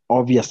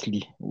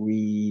 Obviously,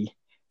 we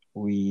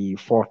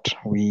fought.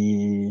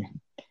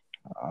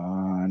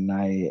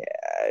 And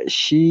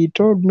she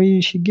told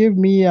me, she gave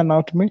me an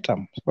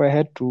ultimatum, so I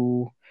had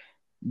to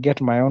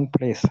get my own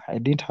place. I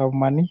didn't have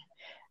money.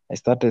 I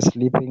started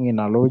sleeping in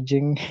a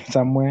lodging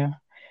somewhere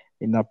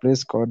in a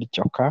place called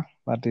Choka,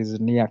 that is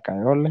near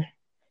Kayole,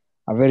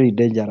 a very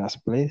dangerous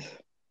place.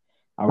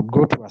 I would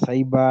go to a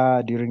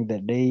cyber during the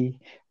day,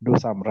 do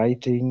some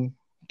writing,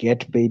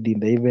 get paid in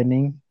the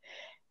evening,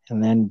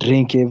 and then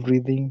drink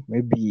everything.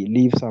 Maybe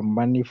leave some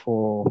money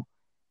for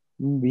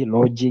maybe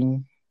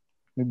lodging,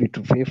 maybe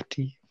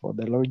 250 for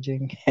the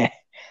lodging.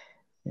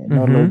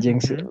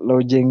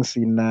 Lodgings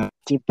in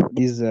cheap.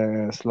 These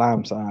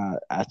slums are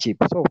cheap.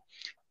 So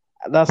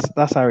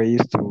that's how I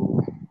used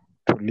to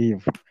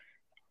live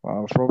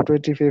from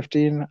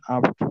 2015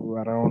 up to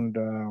around.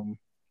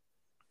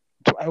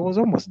 So I was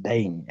almost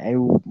dying.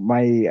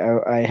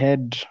 I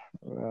had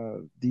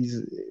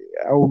these.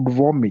 I would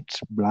vomit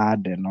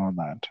blood and all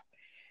that.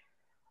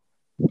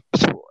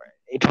 So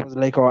it was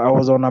like I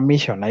was on a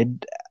mission.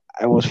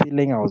 I was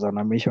feeling I was on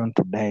a mission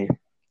to die.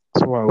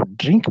 So I would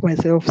drink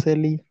myself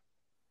silly.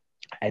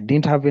 I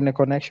didn't have any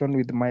connection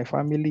with my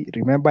family.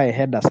 Remember, I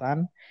had a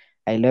son.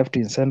 I left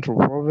in Central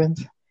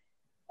Province,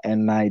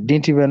 and I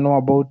didn't even know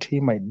about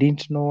him. I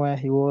didn't know where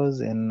he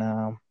was, and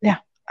yeah,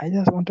 I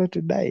just wanted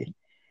to die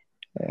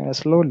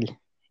slowly.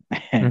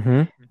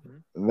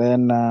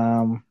 Then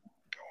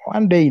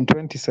one day in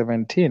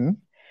 2017,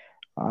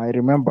 I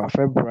remember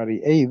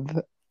February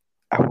 8th,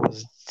 I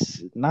was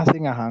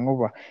nursing a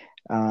hangover.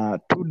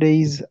 2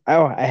 days,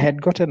 I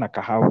had gotten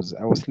a house.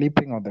 I was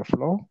sleeping on the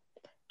floor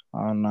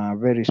on a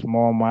very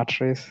small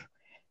mattress.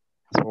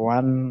 So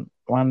one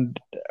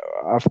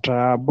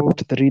after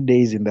about 3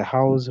 days in the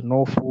house,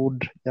 no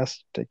food,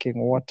 just taking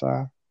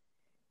water,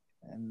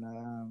 and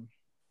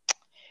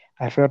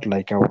I felt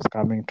like I was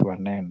coming to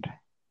an end.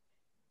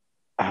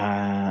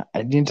 I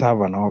didn't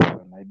have an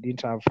option. I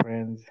didn't have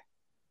friends.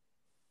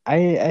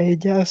 I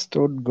just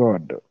told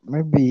God,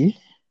 maybe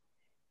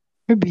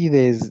he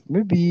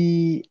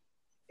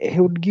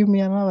would give me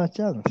another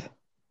chance,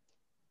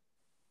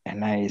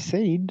 and I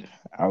said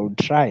I would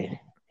try.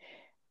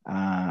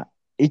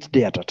 Each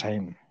day at a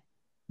time,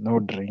 no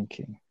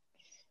drinking.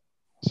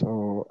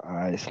 So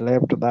I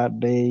slept that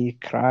day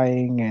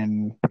crying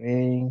and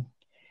praying.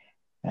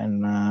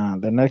 And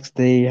the next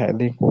day, I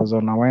think was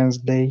on a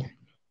Wednesday,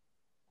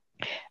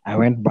 I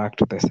went back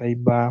to the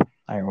cyber.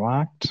 I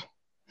worked.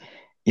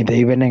 In the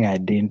evening, I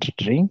didn't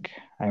drink.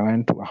 I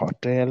went to a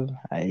hotel.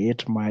 I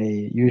ate my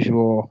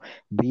usual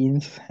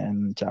beans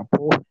and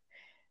chapo.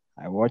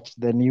 I watched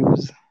the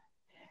news.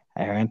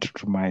 I went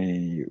to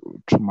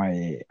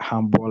my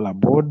humble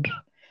abode,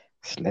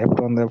 slept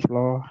on the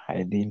floor.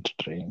 I didn't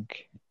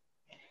drink.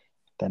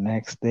 The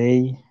next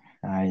day,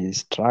 I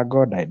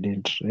struggled. I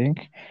didn't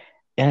drink.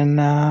 And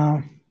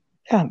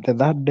yeah,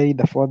 that day,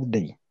 the fourth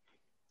day,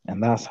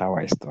 and that's how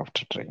I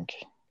stopped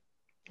drinking.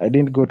 I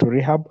didn't go to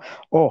rehab.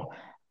 Oh,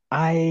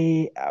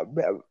 I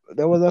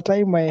there was a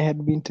time I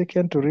had been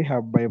taken to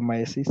rehab by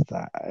my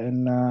sister,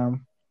 and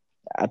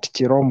at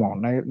Chiromo,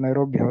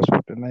 Nairobi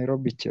Hospital,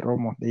 Nairobi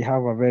Chiromo, they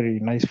have a very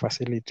nice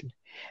facility.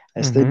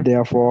 I stayed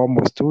there for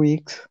almost 2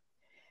 weeks.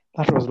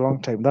 That was a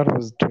long time. That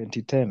was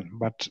 2010.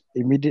 But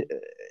immediately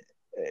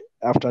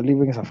after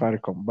leaving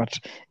Safaricom, but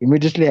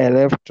immediately I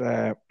left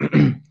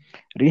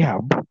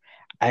rehab,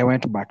 I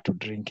went back to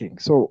drinking.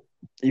 So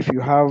if you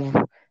have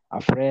a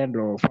friend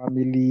or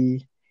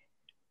family,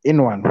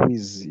 anyone who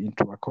is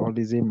into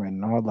alcoholism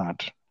and all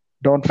that,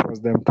 don't force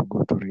them to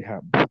go to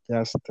rehab.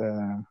 Just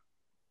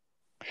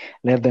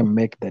let them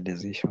make the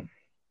decision.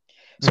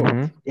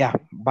 So yeah,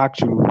 back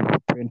to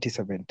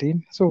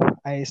 2017. So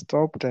I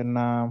stopped and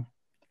I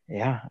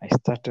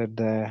started.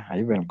 I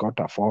even got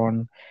a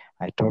phone.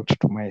 I talked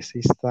to my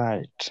sister.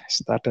 I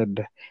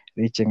started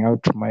reaching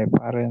out to my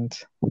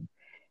parents.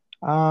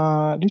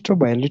 Little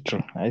by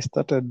little, I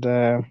started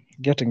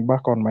getting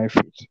back on my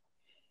feet.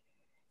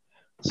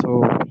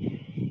 So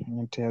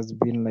it has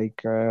been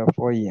like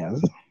 4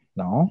 years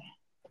now.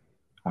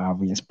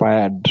 I've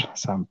inspired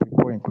some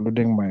people,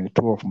 including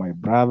two of my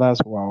brothers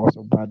who are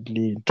also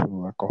badly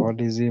into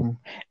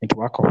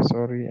alcohol,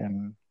 sorry,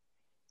 and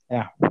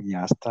yeah, we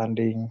are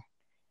standing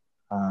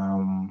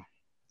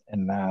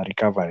and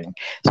recovering.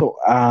 So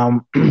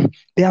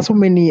there are so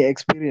many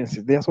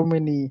experiences, there are so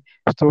many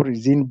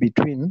stories in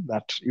between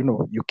that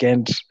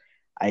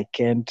I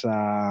can't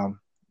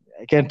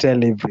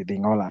tell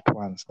everything all at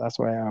once. That's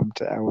why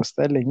I was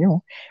telling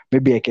you,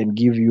 maybe I can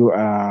give you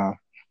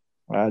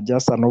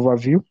just an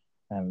overview,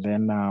 and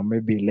then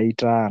maybe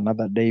later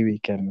another day we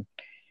can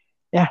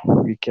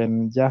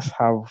just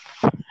have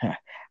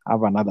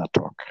have another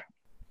talk.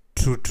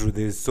 True.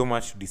 There's so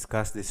much to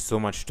discuss. There's so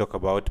much to talk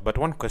about. But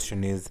one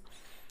question is,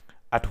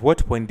 at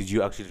what point did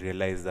you actually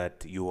realize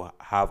that you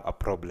have a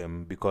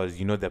problem? Because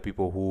there are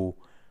people who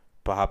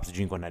perhaps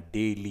drink on a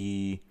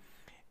daily,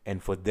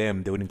 and for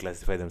them, they wouldn't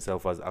classify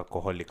themselves as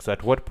alcoholics. So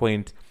at what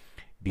point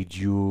did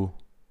you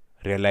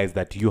realize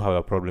that you have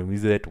a problem?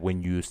 Is it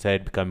when you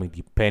started becoming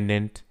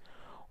dependent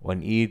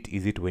on it?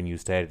 Is it when you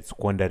started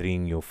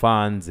squandering your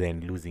funds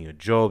and losing your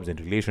jobs and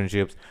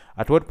relationships?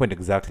 At what point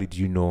exactly do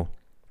you know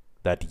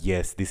that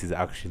yes, this is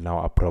actually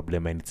now a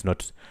problem and it's no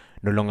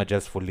longer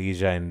just for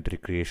leisure and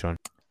recreation?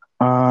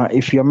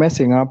 If you're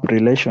messing up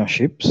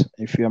relationships,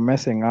 if you're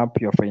messing up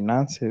your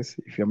finances,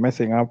 if you're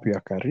messing up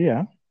your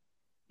career,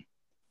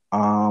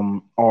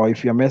 or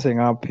if you're messing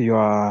up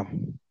your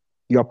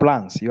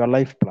plans, your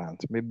life plans,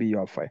 maybe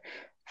your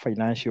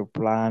financial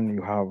plan,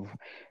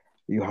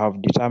 you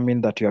have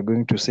determined that you are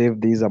going to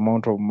save this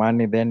amount of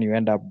money, then you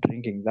end up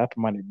drinking that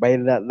money. By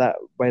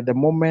the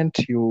moment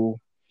you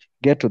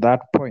get to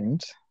that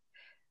point,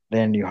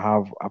 then you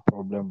have a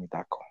problem with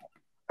alcohol.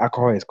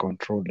 Alcohol is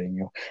controlling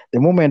you. The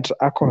moment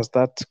alcohol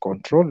starts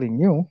controlling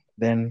you,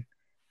 then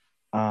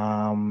you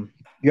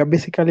are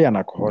basically an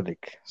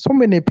alcoholic. So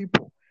many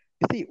people,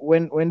 you see,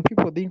 when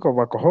people think of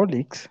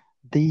alcoholics,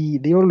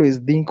 they always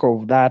think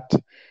of that.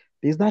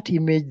 There's that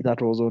image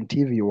that was on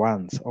TV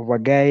once of a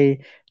guy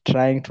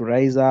trying to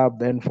rise up,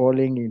 then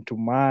falling into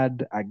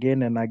mud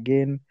again and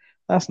again.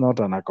 That's not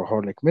an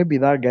alcoholic. Maybe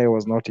that guy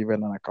was not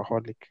even an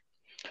alcoholic.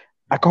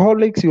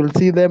 Alcoholics, you'll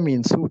see them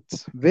in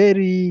suits,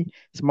 very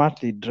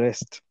smartly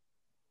dressed.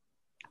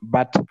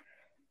 But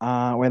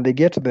when they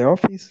get to the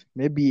office,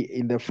 maybe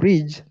in the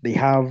fridge they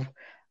have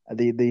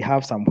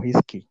some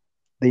whiskey.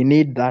 They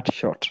need that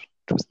shot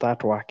to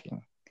start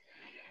working.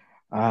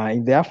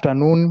 In the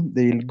afternoon,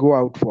 they'll go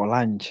out for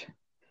lunch,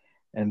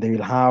 and they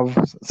will have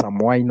some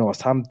wine or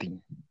something.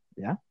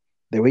 Yeah,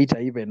 the waiter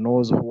even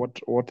knows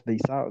what they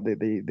serve,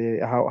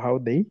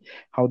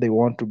 how they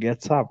want to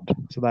get served,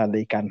 so that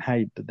they can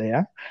hide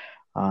their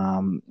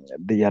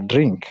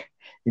drink.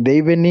 In the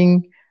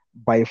evening,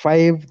 by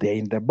 5, they're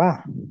in the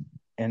bar,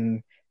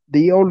 and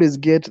they always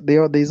get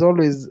there's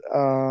always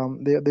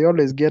they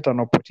always get an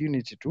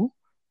opportunity to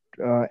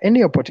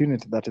any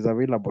opportunity that is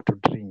available to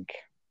drink.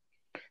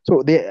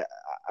 So the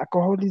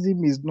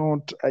alcoholism is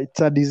not, it's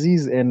a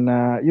disease, and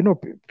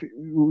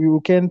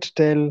you can't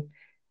tell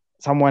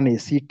someone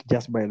is sick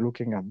just by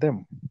looking at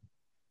them.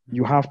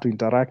 You have to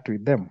interact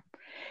with them,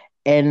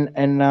 and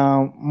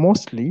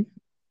mostly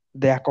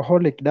the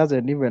alcoholic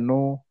doesn't even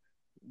know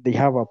they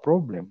have a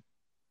problem.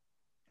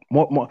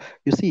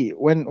 You see,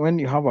 when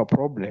you have a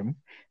problem,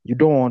 you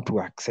don't want to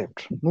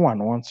accept. No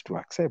one wants to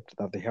accept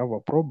that they have a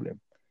problem.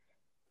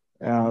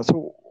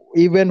 So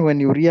even when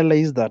you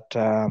realize that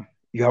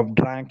you have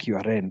drank your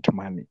rent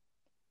money,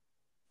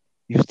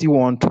 you still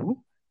want to,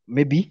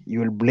 maybe you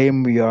will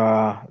blame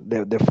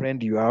the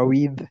friend you are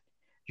with.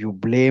 You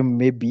blame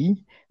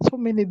maybe so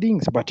many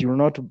things, but you will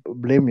not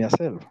blame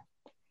yourself.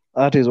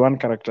 That is one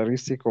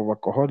characteristic of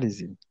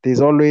alcoholism. There's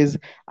always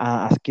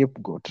a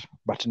scapegoat,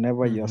 but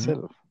never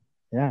yourself.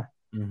 Yeah.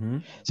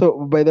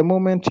 So by the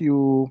moment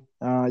you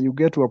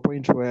get to a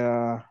point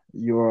where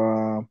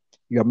you're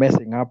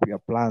messing up your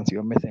plans,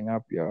 you're messing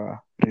up your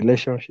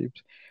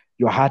relationships,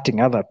 you're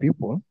hurting other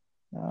people,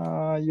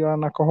 you're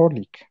an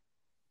alcoholic.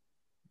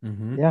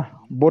 Yeah,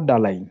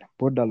 borderline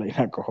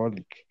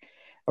alcoholic.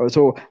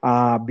 So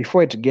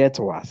before it gets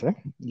worse,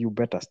 you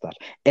better start.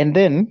 And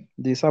then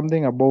there's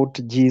something about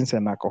genes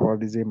and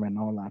alcoholism and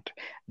all that.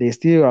 There's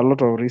still a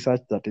lot of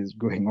research that is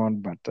going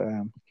on, but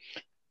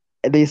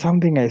there's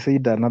something I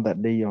said another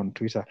day on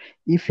Twitter.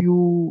 If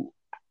you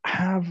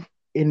have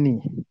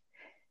any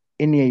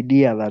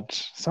idea that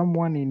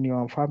someone in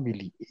your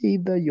family,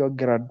 either your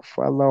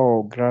grandfather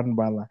or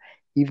grandmother,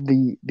 if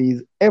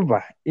there's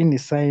ever any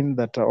sign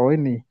that or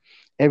any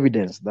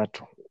evidence that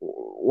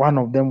one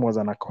of them was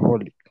an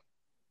alcoholic,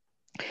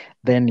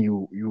 then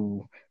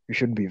you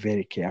should be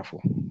very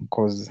careful,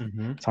 because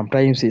Mm-hmm.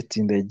 sometimes it's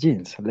in the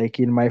genes. Like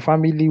in my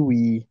family,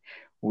 we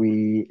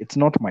it's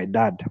not my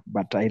dad,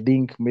 but I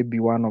think maybe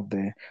one of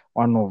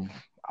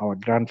our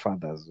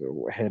grandfathers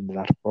had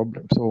that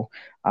problem. So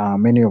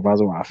many of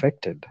us were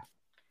affected,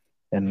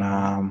 and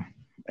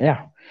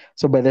yeah.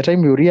 So by the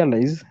time you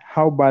realize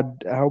how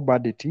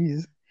bad it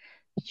is,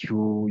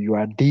 you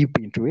are deep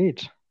into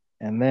it,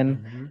 and then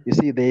Mm-hmm. you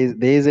see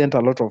there isn't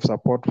a lot of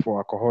support for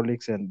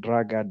alcoholics and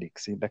drug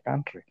addicts in the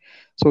country,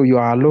 so you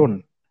are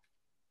alone,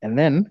 and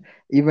then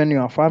even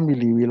your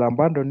family will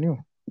abandon you.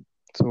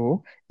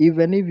 So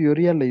even if you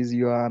realize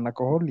you are an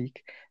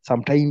alcoholic,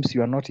 sometimes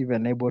you are not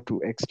even able to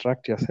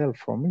extract yourself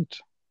from it.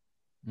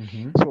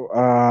 Mm-hmm. So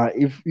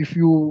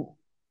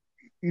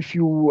if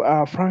you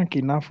are frank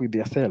enough with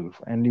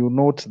yourself and you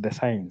note the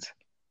signs,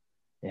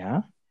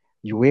 yeah,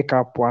 you wake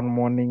up one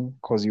morning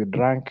because you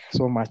drank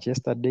so much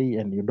yesterday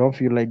and you don't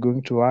feel like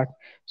going to work,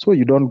 so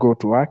you don't go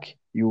to work.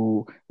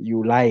 You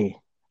lie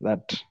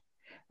that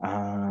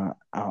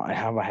I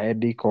have a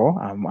headache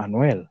or I'm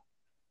unwell,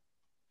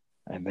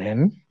 and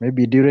then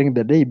maybe during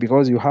the day,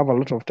 because you have a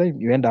lot of time,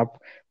 you end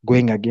up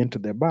going again to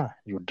the bar,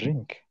 you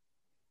drink.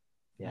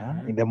 Yeah,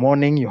 Mm-hmm. in the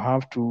morning you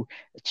have to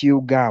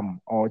chew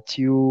gum or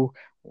chew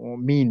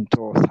mint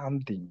or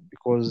something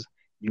because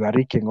you are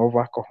reeking of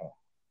alcohol,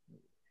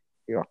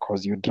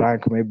 because you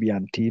drank maybe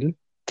until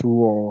 2,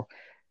 or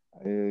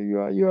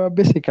you are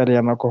basically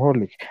an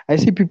alcoholic. I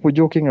see people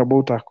joking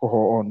about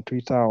alcohol on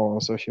Twitter or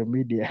social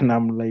media, and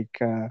I'm like,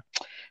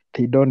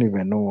 they don't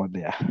even know what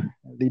they are.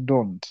 They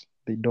don't.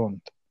 They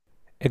don't.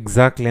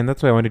 Exactly, and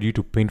that's why I wanted you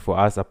to paint for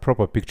us a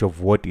proper picture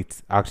of what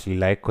it's actually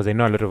like. Because I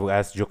know a lot of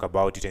us joke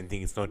about it and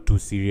think it's not too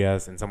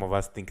serious, and some of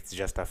us think it's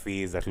just a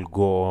phase that will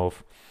go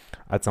off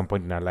at some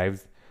point in our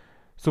lives.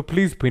 So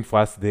please paint for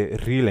us the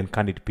real and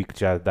candid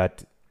picture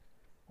that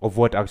of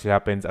what actually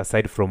happens,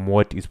 aside from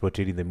what is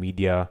portrayed in the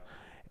media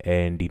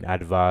and in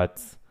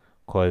adverts.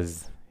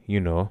 Because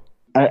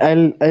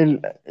I'll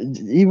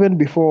even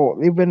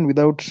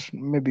without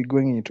maybe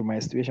going into my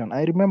situation,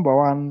 I remember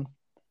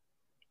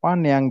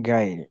one young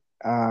guy.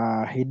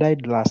 He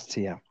died last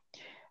year.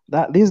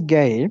 That this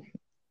guy,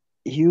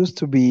 he used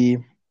to be,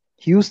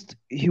 he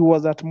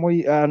was at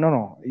Moi,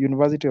 no,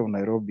 University of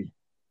Nairobi,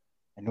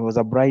 and he was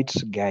a bright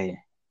guy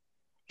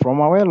from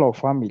a well-off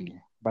family.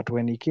 But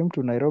when he came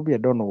to Nairobi, I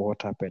don't know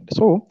what happened.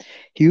 So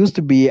he used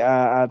to be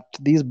at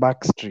these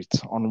back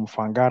streets on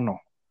Mfangano.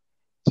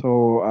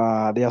 So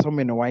there are so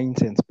many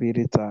wines and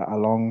spirits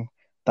along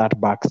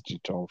that back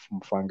street of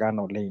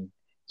Mfangano Lane.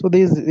 So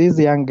this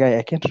young guy,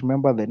 I can't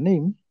remember the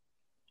name.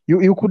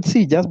 You could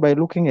see just by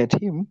looking at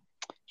him,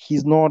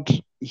 he's not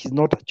he's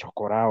not a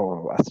chokora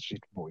or a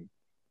street boy.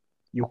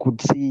 You could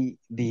see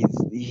this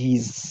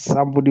he's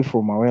somebody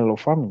from a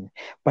well-off family,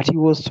 but he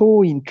was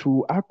so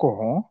into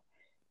alcohol.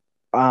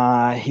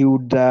 He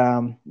would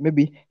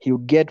maybe he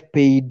would get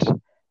paid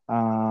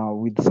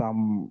with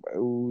some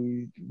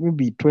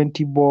maybe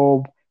 20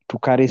 bob to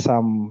carry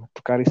some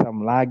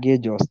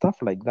luggage or stuff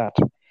like that,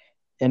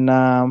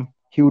 and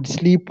he would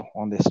sleep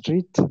on the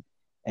street,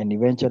 and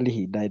eventually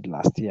he died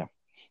last year.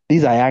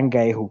 This is a young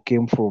guy who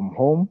came from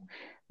home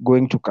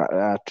going to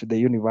the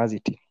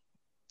university.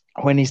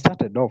 When he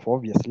started off,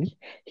 obviously,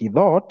 he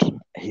thought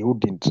he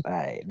wouldn't.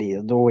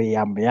 There's no way,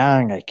 I'm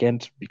young, I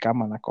can't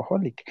become an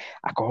alcoholic.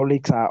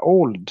 Alcoholics are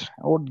old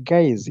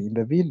guys in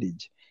the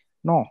village.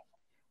 No.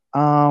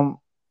 Um,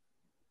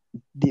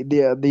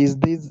 there's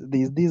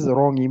this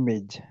wrong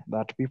image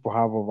that people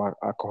have of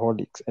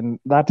alcoholics, and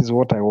that is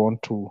what I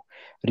want to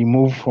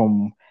remove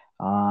from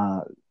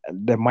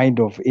the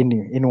mind of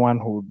anyone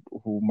who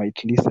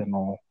might listen,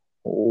 or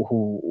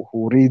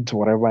who reads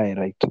whatever I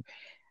write.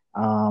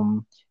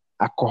 um,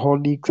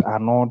 Alcoholics are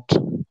not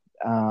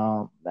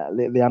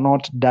they are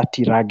not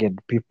dirty, ragged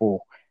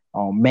people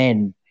or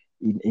men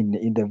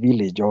in the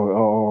village,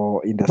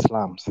 or in the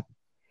slums.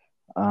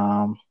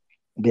 Um,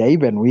 they are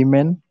even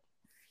women,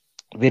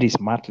 very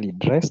smartly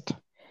dressed,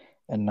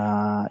 and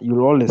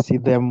you'll always see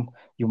them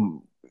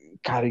you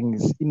carrying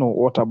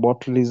water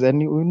bottles,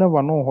 and you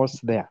never know what's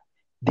there.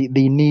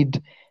 They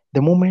need,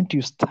 the moment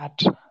you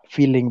start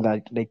feeling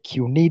that like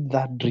you need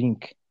that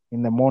drink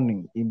in the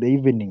morning, in the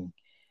evening,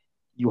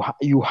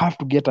 you have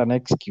to get an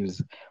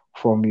excuse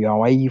from your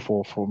wife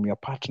or from your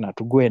partner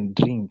to go and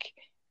drink.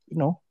 You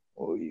know,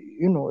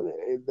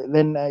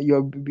 then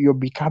you're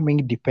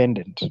becoming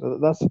dependent. So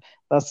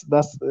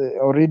that's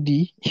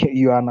already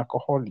you are an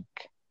alcoholic.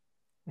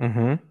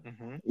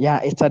 Mm-hmm.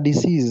 Yeah, it's a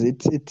disease.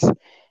 It's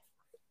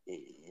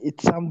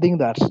something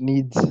that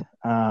needs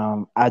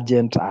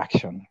urgent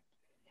action.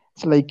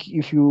 It's like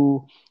if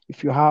you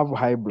have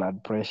high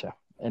blood pressure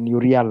and you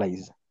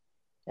realize,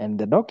 and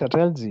the doctor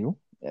tells you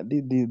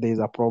there's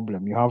a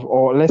problem you have,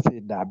 or let's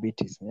say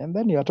diabetes, and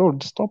then you're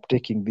told stop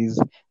taking this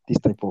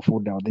type of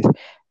food, or this,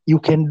 you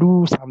can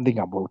do something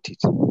about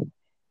it,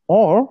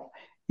 or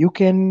you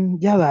can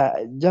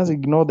just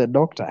ignore the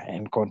doctor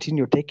and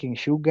continue taking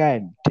sugar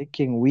and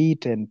taking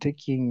wheat and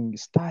taking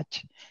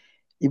starch.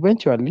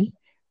 Eventually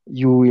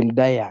you will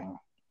die young.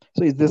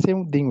 So it's the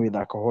same thing with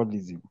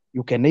alcoholism.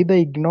 You can either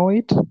ignore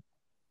it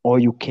or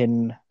you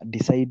can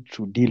decide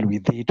to deal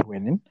with it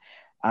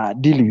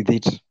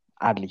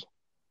early.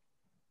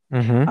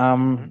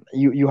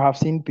 You have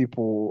seen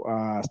people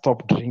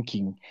stop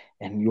drinking,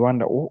 and you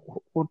wonder,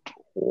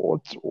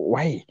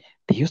 why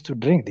they used to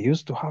drink, they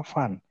used to have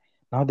fun.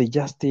 Now they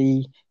just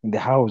stay in the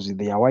house with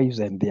their wives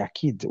and their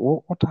kids.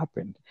 What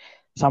happened?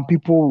 Some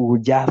people will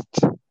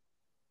just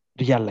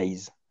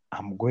realize,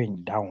 I'm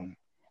going down.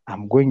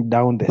 I'm going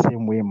down the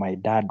same way my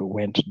dad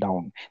went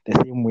down, the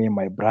same way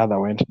my brother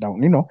went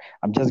down.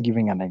 I'm just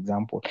giving an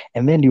example.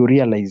 And then you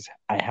realize,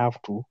 I have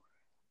to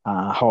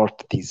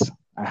halt this.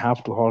 I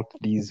have to halt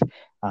this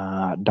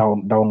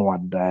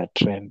downward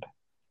trend.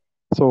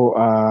 So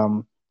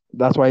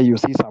that's why you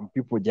see some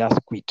people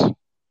just quit.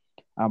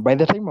 By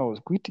the time I was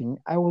quitting,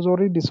 I was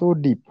already so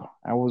deep.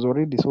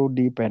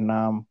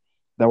 And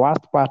the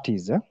worst part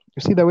is,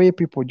 you see the way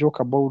people joke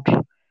about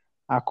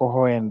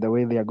alcohol and the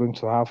way they are going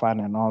to have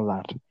fun and all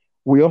that.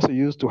 We also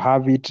used to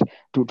have it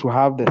to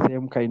have the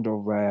same kind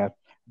of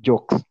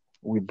jokes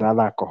with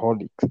other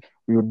alcoholics.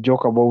 We would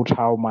joke about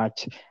how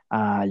much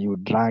you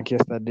drank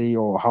yesterday,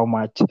 or how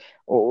much,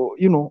 or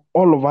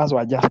all of us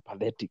were just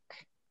pathetic.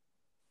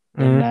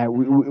 And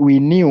we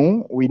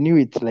knew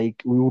it's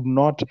like we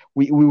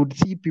would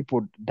see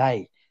people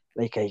die.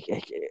 Like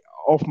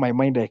off my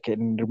mind, I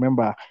can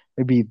remember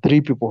maybe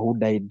 3 people who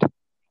died,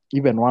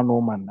 even one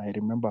woman I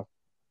remember,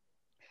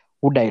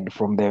 who died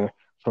from the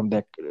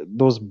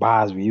those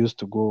bars we used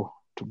to go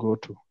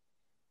to.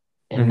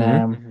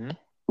 And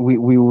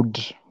we would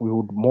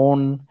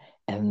mourn,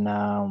 and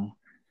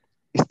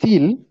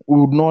still we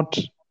would not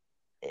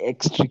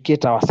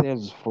extricate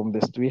ourselves from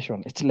the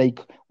situation. It's like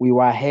we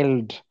were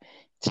held.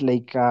 It's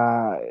like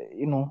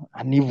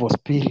an evil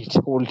spirit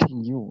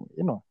holding you,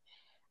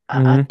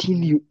 until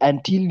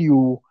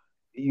you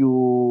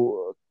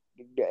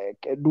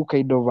do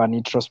kind of an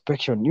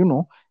introspection.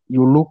 You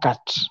look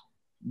at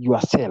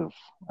yourself,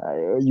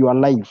 your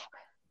life,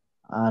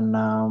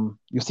 and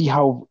you see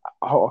how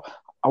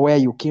where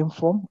you came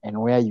from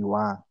and where you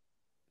are.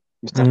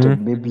 You started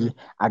maybe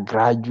a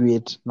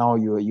graduate. Now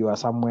you are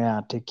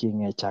somewhere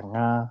taking a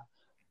changa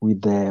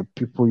with the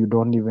people you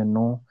don't even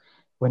know.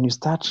 When you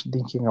start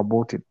thinking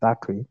about it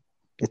that way,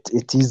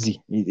 it's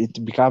easy.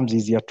 It becomes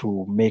easier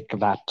to make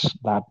that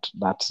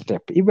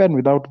step, even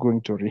without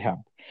going to rehab.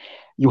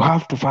 You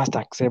have to first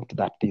accept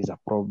that there's a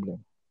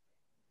problem.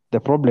 The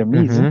problem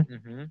is,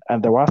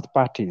 and the worst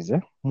part is,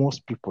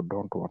 most people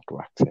don't want to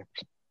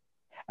accept.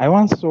 I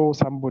once saw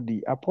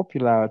somebody, a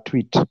popular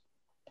tweet.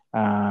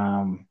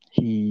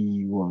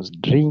 He was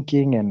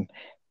drinking, and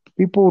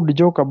people would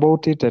joke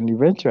about it. And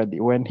eventually,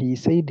 when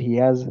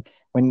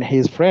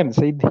his friend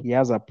said he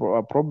has a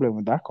problem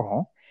with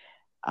alcohol,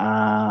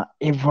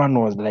 everyone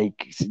was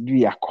like,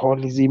 "Sijui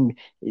alcoholism.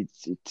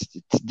 It's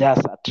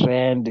just a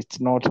trend. It's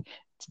not.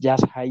 It's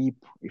just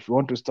hype. If you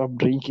want to stop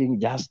drinking,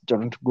 just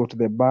don't go to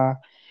the bar."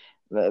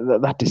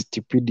 That is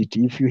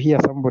stupidity. If you hear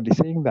somebody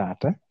saying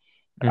that,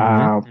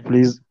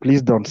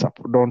 please don't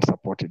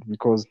support it,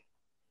 because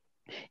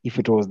if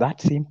it was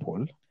that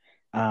simple,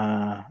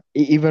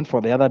 even for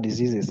the other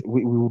diseases,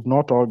 we would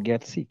not all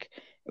get sick.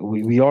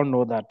 We all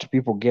know that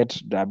people get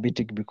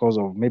diabetic because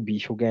of maybe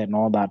sugar and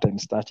all that,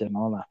 and starch and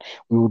all that.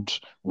 We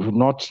would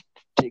not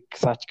take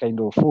such kind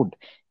of food.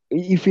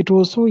 If it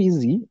was so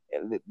easy,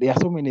 there are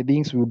so many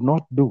things we would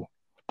not do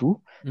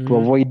to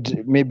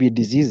avoid maybe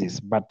diseases.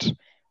 But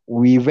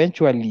we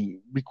eventually,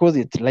 because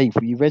it's life,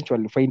 we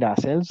eventually find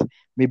ourselves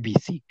maybe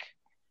sick.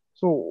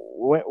 So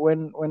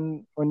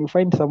when you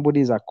find somebody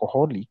is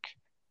alcoholic,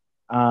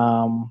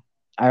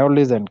 I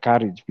always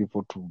encourage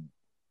people to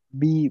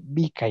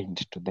be kind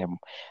to them.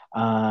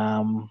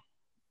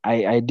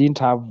 I didn't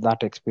have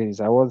that experience.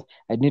 I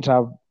didn't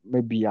have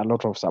maybe a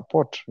lot of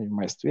support in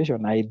my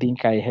situation. I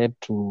think I had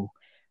to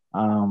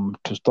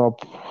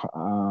stop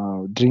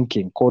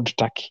drinking cold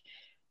turkey.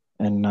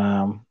 And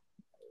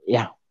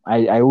yeah,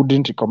 I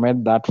wouldn't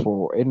recommend that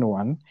for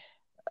anyone.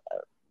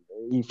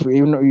 If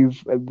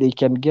they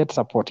can get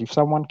support, if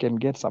someone can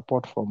get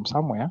support from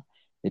somewhere,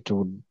 it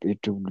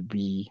would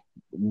be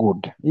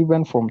good,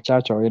 even from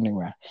church or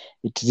anywhere.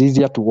 It's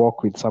easier to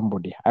walk with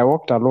somebody. I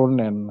walked alone,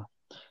 and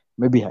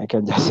maybe I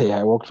can just say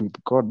I walked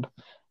with God,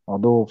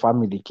 although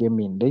family came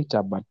in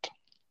later. But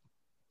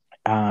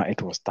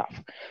it was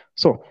tough.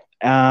 So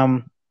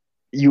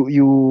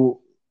you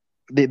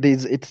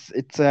there's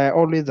it's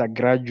always a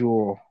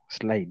gradual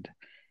slide.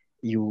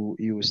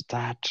 You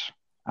start,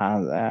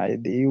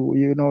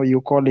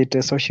 you call it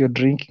a social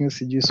drinking,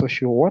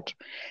 social what,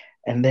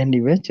 and then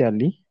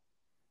eventually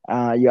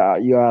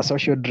you're a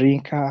social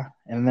drinker,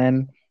 and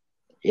then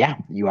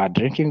you are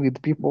drinking with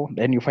people.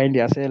 Then you find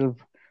yourself,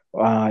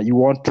 you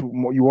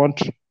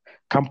want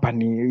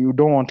company. You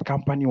don't want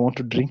company, you want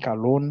to drink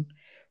alone.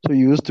 So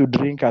you used to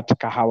drink at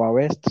Kahawa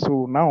West,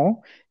 so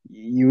now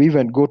you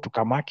even go to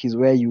Kamaki's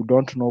where you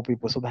don't know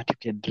people, so that you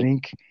can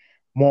drink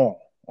more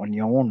on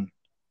your own.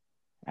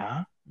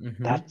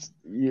 That's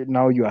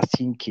now you are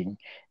sinking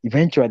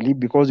eventually,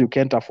 because you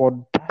can't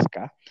afford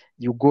Tusker,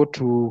 you go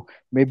to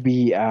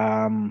maybe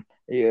to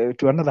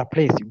another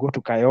place, you go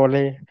to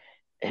Kayole,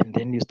 and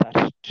then you start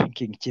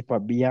drinking cheaper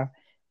beer.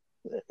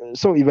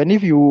 So even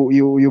if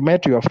you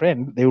met your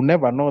friend, they will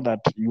never know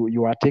that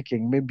you are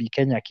taking maybe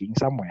Kenya King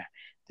somewhere.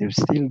 They will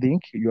still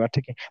think you are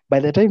taking. By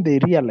the time they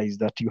realize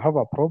that you have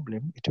a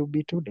problem, it will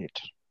be too late.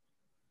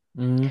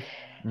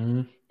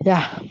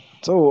 Yeah.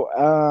 So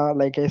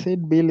like I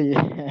said, Billy,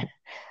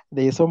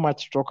 there is so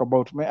much to talk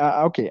about.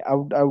 Okay, I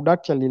would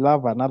actually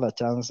love another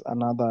chance,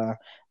 another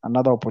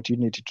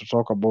opportunity to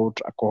talk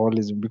about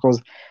alcoholism,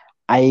 because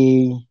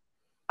I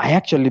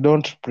actually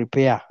don't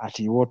prepare at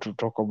what to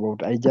talk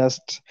about. I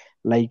just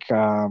like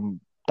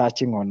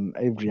touching on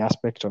every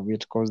aspect of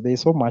it, because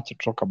there's so much to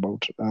talk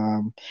about.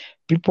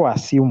 People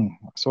assume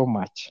so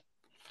much,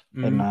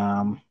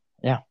 and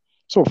yeah.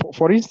 So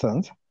for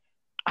instance,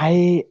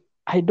 I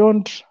I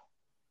don't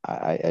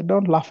I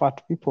don't laugh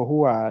at people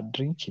who are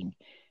drinking,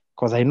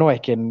 because I know I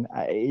can.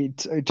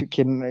 It's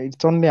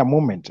only a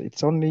moment.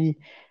 It's only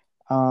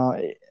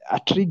a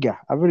trigger.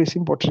 A very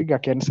simple trigger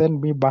can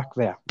send me back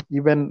there,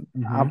 even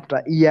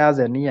after years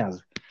and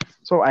years.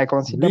 So I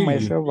consider Really?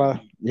 myself.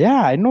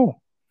 Yeah, I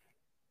know.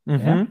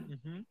 Yeah.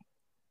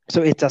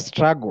 So it's a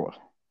struggle.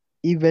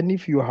 Even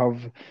if you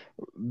have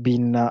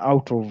been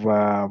out of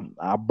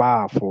a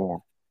bar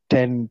for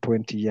 10,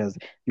 20 years,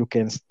 you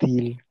can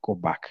still go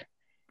back.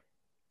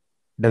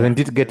 Doesn't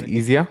it get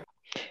easier?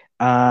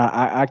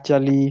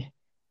 Actually,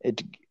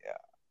 it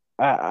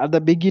at the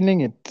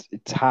beginning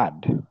it's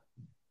hard.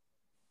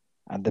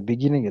 At the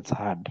beginning it's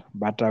hard,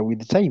 but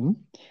with time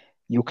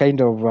you kind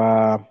of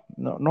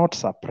not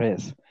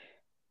suppress.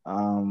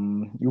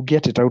 You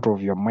get it out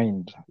of your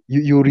mind.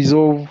 You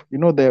resolve.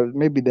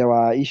 Maybe there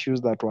were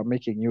issues that were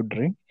making you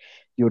drink.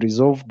 You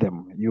resolve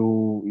them.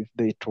 If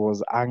it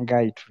was anger,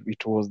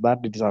 it was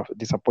that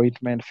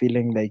disappointment,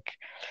 feeling like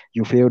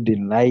you failed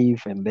in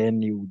life, and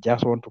then you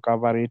just want to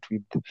cover it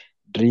with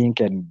drink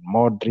and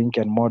more drink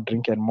and more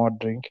drink and more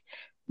drink.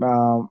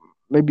 Um,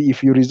 Maybe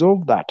if you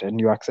resolve that and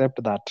you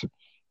accept that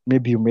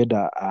maybe you made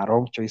a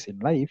wrong choice in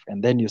life,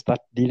 and then you start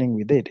dealing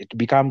with it, it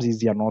becomes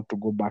easier not to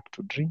go back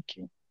to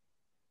drinking.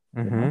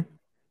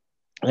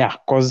 Yeah,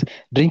 because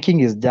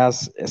drinking is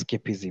just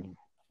escapism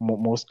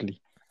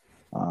mostly.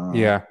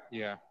 Yeah.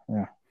 Yeah.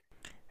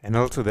 And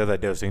also the other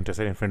day I was talking to a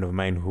certain friend of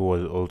mine who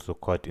was also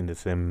caught in the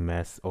same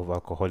mess of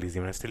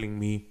alcoholism, and was telling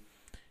me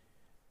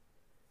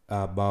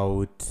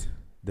about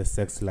the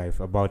sex life,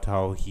 about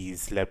how he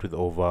slept with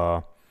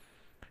over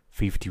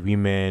 50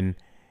 women,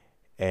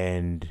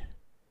 and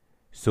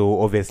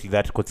so obviously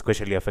that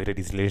consequentially affected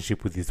his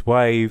relationship with his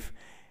wife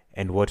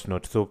and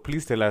whatnot. So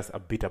please tell us a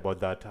bit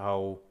about that,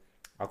 how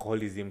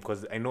alcoholism,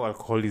 because I know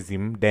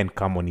alcoholism didn't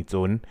come on its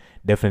own,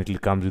 definitely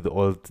comes with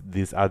all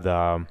these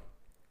other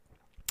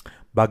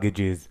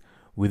baggages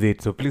with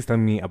it. So please tell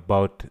me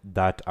about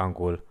that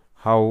angle.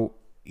 How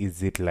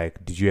is it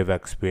like? Did you ever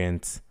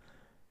experience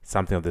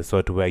something of the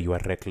sort where you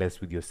are reckless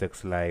with your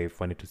sex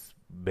life, wanted to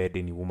bed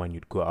any woman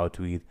you'd go out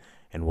with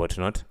and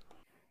whatnot?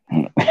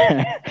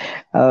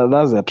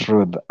 That's the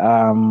truth.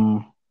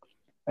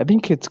 I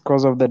think it's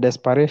because of the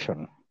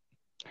desperation.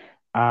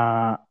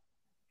 Uh,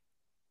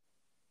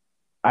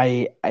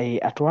 I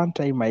at one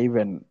time I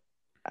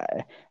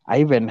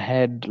even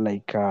had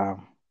like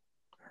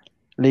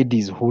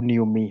ladies who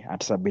knew me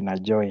at Sabina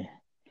Joy.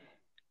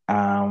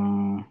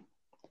 I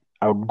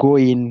would go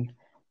in,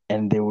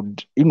 and they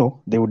would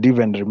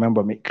even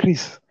remember me,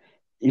 Chris.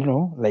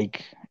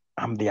 Like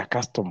I'm their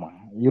customer.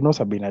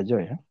 Sabina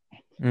Joy.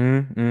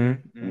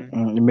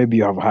 Maybe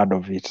you have heard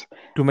of it.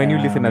 To my new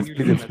listeners,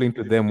 please explain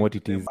to them what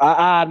it is.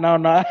 No.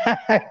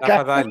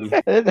 Tafadhali.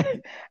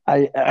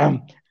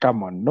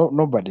 Come on,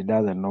 nobody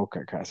doesn't know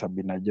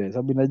Sabina Joy.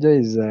 Sabina Joy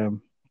is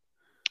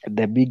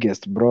the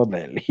biggest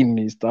brothel in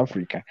East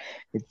Africa.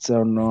 It's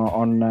on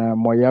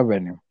Moi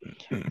Avenue.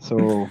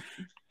 So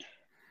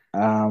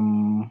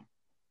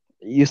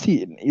you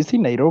see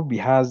Nairobi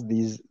has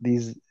these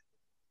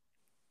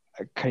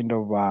kind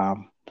of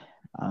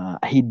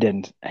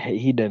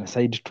hidden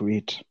side to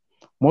it.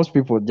 Most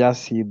people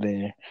just see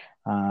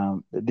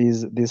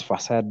this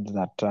facade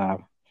that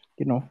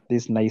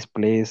this nice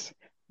place,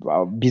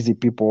 busy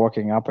people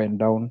walking up and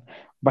down,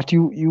 but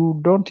you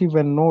don't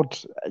even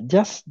note,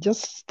 just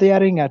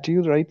staring at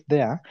you right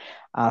there,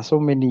 so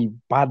many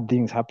bad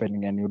things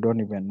happening, and you don't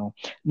even know.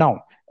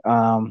 Now,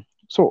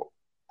 so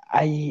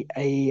I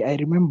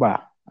remember,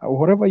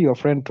 whatever your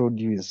friend told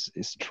you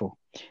is true.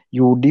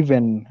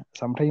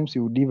 Sometimes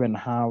you would even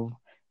have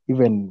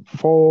even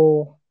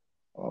four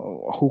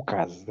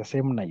hookers the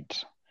same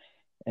night,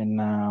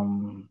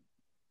 and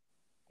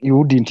you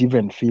wouldn't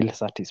even feel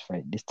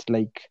satisfied. It's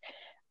like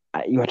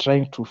you are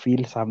trying to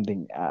fill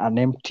something, an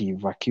empty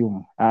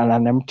vacuum, and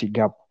an empty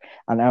gap,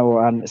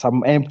 and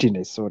some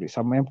emptiness. Sorry,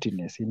 some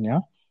emptiness in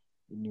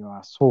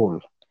your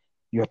soul.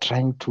 You are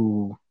trying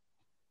to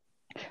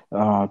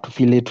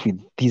fill it with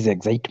this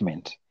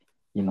excitement.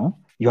 You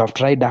have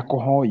tried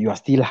alcohol, you are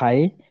still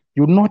high.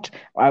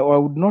 I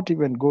would not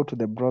even go to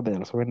the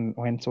brothels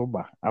when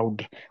sober. I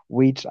would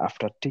wait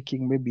after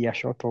taking maybe a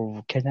shot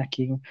of Kenya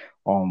King,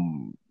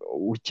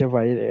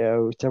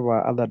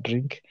 whichever other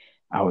drink,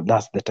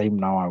 that's the time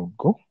now I would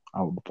go.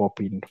 I would pop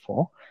in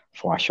for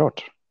a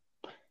shot.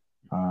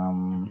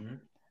 And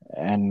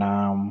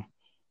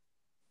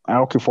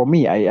okay, for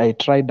me, I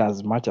tried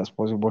as much as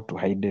possible to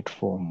hide it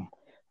from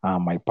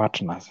my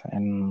partners,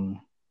 and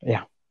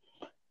yeah,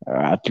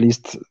 at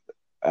least.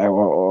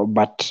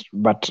 But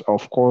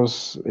of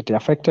course, it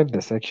affected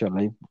the sexual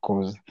life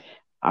because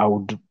I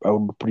would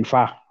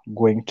prefer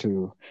going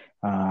to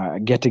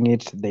getting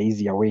it the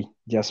easier way,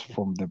 just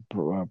from the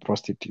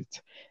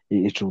prostitutes.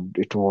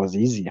 It was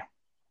easier.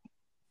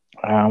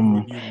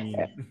 What do you mean?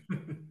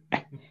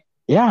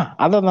 Yeah,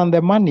 other than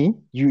the money,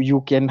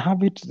 you can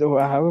have it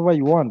however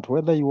you want,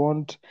 whether you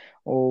want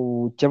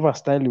or whichever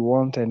style you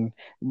want, and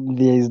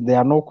there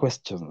are no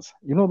questions.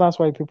 That's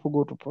why people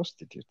go to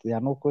prostitutes. There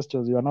are no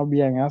questions. You are not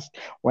being asked,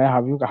 where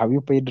have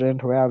you paid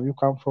rent? Where have you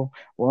come from?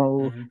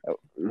 Well,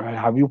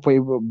 have you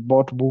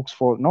bought books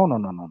for? No, no,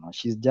 no, no, no.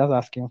 She's just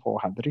asking for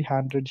her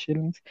 300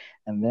 shillings,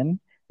 and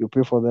then you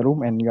pay for the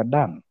room, and you're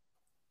done.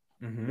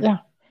 Yeah.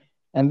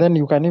 And then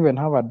you can even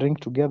have a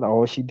drink together,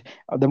 or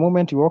the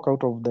moment you walk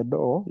out of the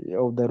door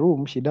of the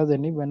room, she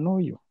doesn't even know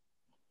you.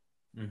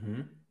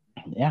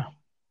 Yeah.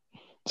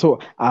 So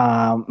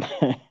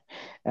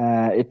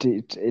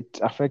it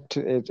affects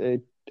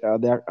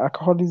the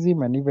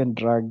alcoholism, and even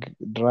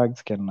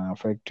drugs can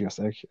affect your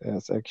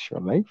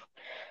sexual life.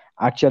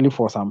 Actually,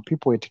 for some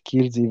people, it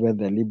kills even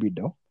the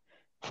libido.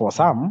 For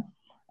some,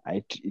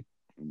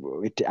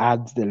 it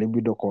adds the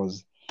libido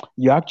because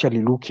you're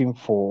actually looking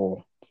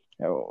for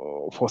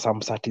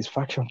some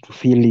satisfaction to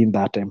fill in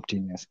that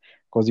emptiness.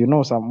 Because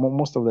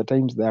most of the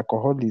times the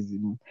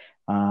alcoholism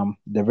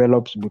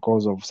develops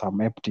because of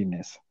some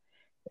emptiness.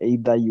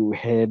 Either you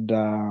had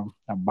a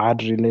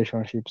bad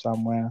relationship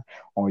somewhere,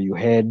 or you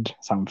had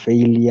some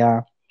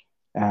failure,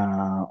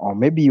 or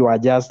maybe you are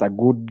just a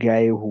good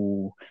guy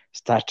who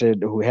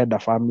had a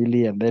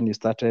family, and then you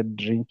started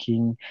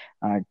drinking.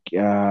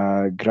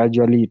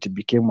 Gradually it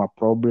became a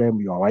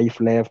problem. Your wife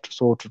left,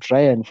 so to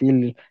try and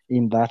fill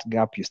in that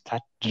gap, you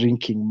start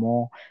drinking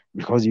more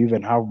because you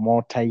even have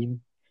more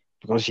time,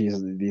 because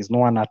there's no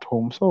one at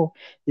home. So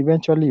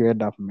eventually you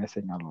end up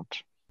messing a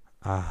lot.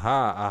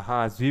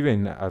 So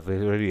even I've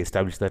already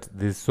established that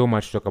there's so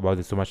much to talk about,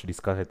 there's so much to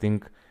discuss. I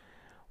think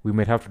we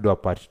might have to do a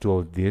part 2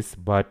 of this,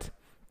 but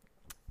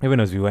even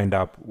as we wind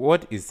up,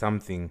 what is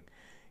something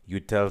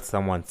you tell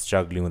someone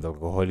struggling with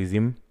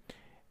alcoholism,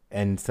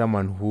 and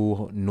someone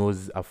who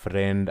knows a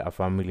friend, a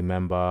family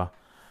member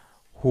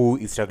who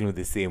is struggling with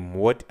the same?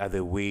 What are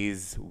the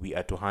ways we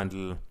are to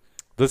handle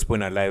those people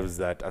in our lives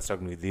that are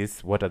struggling with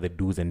this? What are the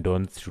do's and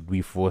don'ts? Should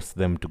we force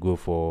them to go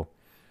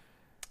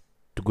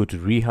to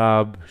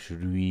rehab?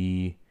 Should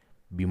we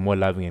be more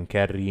loving and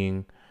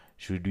caring?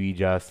 Should we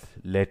just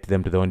let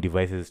them to their own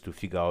devices to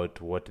figure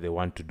out what they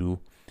want to do?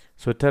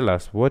 So tell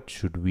us, what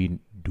should we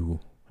do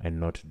and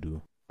not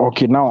do?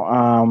 Okay,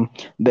 now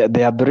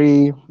there are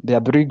three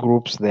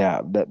groups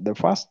there. The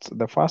first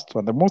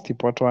one, the most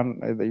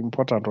important one, the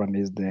important one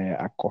is the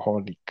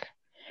alcoholic.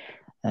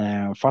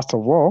 First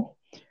of all,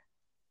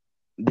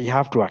 they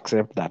have to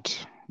accept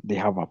that they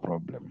have a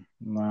problem.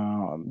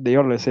 They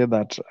always say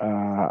that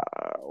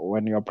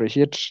when you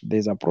appreciate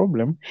there's a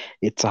problem,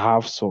 it's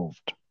half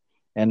solved.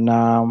 And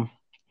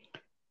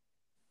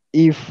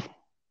if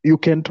you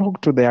can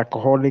talk to the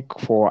alcoholic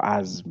for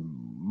as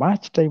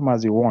much time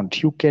as you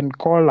want, you can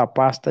call a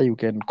pastor, you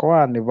can call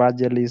an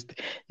evangelist,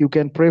 you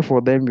can pray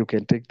for them, you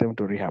can take them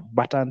to rehab.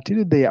 But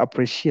until they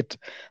appreciate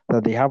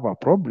that they have a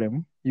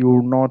problem, you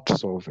will not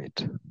solve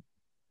it.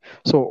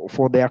 So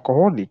for the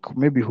alcoholic,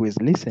 maybe who is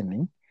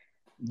listening,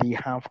 they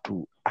have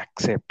to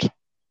accept.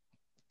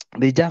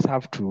 They just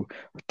have to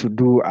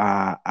do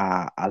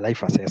a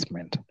life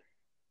assessment.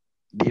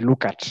 They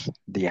look at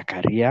their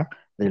career,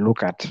 they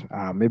look at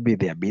maybe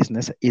their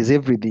business. Is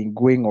everything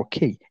going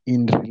okay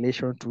in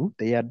relation to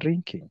their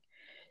drinking?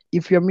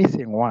 If you're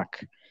missing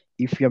work,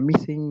 if you're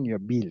missing your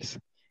bills,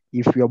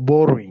 if you're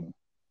borrowing,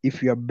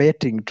 if you're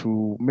betting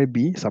to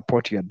maybe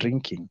support your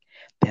drinking,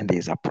 then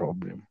there's a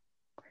problem.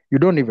 You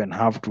don't even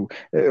have to.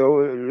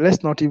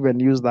 Let's not even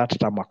use that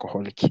term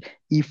alcoholic.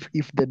 If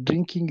the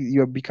drinking,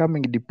 you're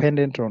becoming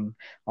dependent on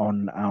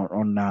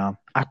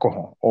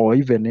alcohol or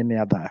even any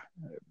other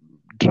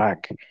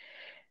drug,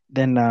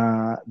 then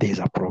there's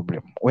a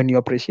problem. When you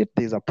appreciate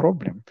there's a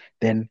problem,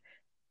 then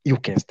you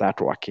can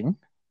start working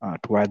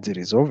towards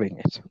resolving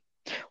it.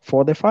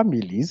 For the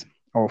families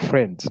or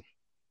friends,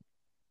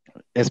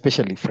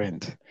 especially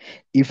friends,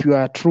 if you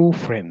are a true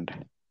friend,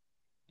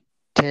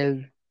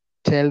 tell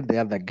the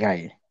other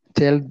guy,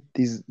 tell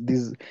this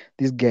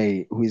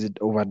guy who is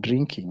over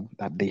drinking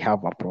that they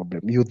have a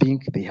problem. You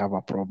think they have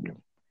a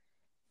problem.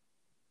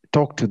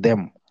 Talk to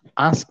them.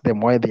 Ask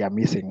them why they are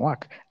missing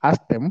work.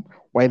 Ask them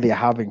why they are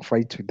having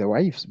fights with the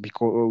wife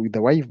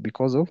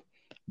because of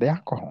the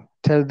alcohol.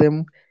 Tell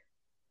them,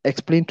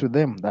 explain to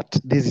them that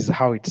this is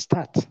how it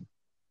starts.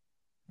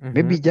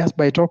 Maybe just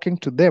by talking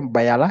to them,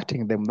 by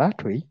alerting them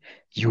that way,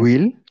 you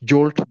will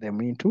jolt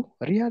them into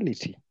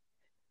reality.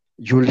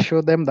 You will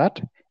show them that,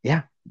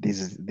 yeah,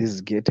 this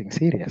is getting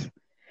serious.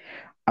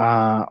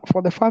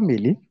 For the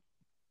family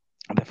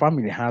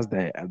has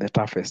the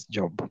toughest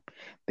job.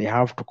 They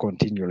have to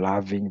continue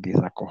loving these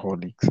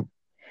alcoholics.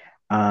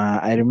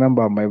 I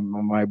remember my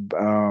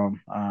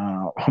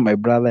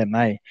brother and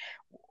I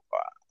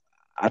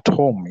at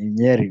home in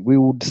Nyeri, we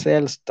would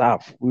sell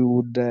stuff. We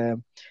would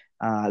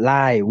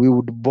lie. We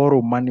would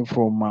borrow money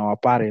from our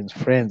parents,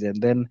 friends,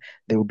 and then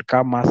they would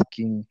come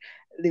asking.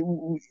 We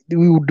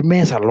would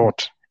mess a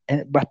lot,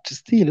 but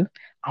still,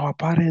 our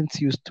parents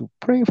used to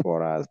pray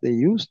for us. They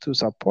used to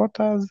support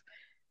us.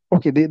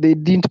 Okay, they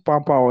didn't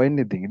pamper or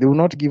anything. They would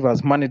not give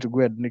us money to go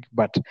and drink,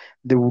 but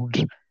they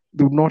would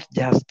they would not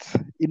just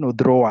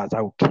throw us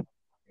out.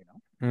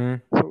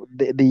 So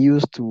they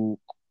used to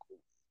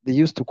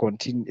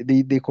continue.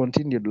 They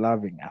continued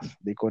loving us.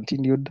 They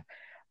continued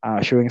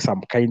showing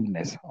some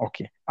kindness.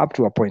 Okay, up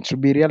to a point. To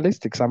be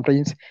realistic,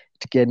 sometimes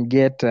it can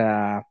get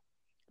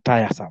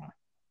tiresome.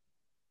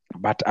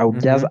 But I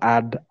would just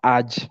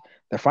urge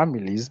the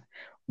families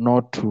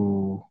not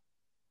to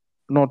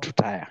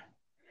tire.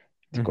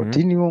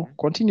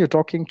 Continue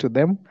talking to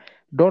them.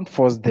 Don't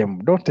force them.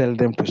 Don't tell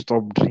them to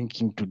stop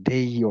drinking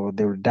today or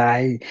they'll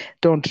die.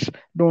 Don't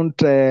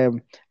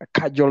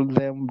cajole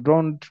them.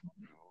 Don't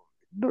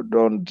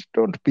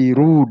be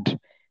rude.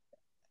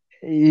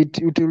 It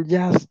will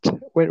just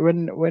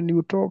when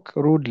you talk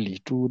rudely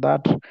to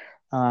that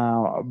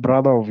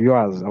brother of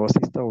yours or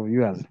sister of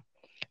yours,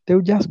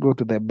 they'll just go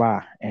to the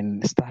bar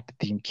and start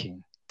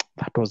thinking,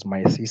 that was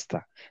my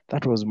sister,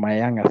 that was my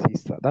younger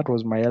sister, that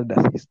was my elder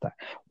sister.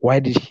 Why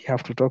did she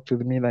have to talk to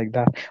me like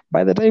that?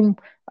 By the time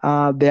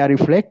they are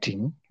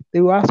reflecting,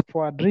 they will ask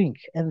for a drink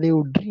and they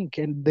will drink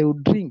and they will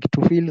drink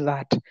to feel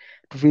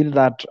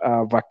that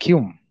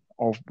vacuum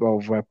of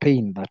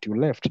pain that you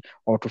left,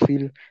 or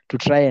to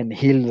try and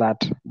heal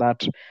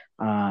that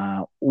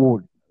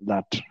wound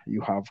that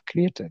you have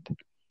created.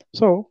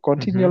 So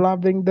continue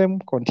loving them,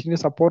 continue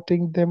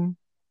supporting them,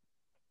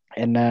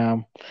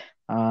 and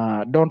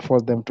don't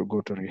force them to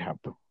go to rehab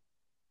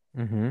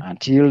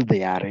until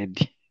they are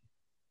ready.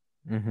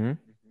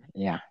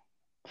 Yeah.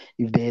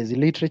 If there is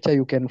literature,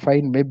 you can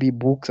find maybe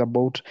books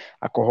about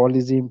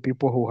alcoholism,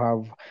 people who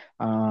have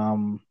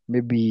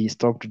maybe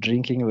stopped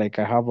drinking. Like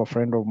I have a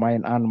friend of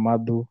mine, Anne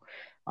Madhu,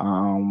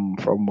 from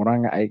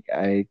Muranga.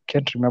 I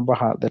can't remember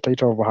the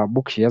title of her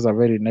book. She has a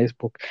very nice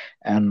book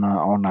and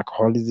on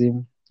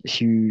alcoholism.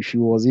 She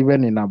was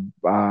even in a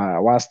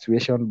worse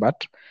situation,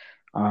 but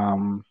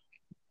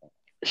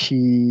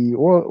she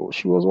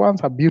was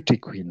once a beauty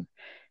queen,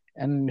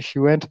 and she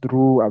went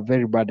through a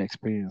very bad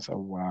experience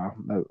of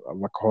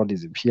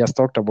alcoholism. She has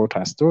talked about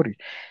her story.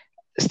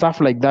 Stuff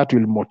like that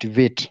will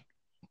motivate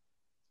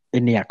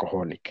any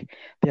alcoholic.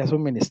 There are so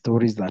many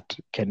stories that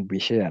can be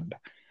shared.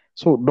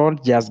 So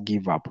don't just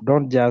give up.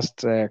 Don't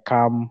just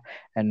come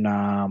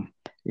and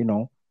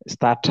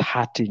start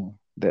hurting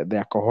the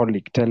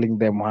alcoholic, telling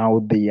them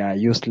how they are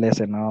useless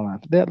and all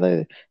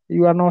that.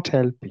 You are not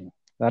helping.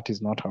 That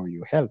is not how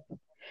you help.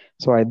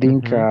 So I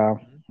think,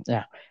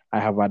 I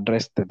have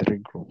addressed the three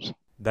groups.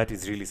 That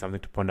is really something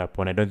to ponder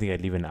upon. I don't think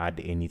I'd even add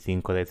anything,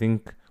 because I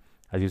think,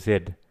 as you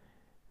said,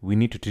 we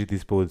need to treat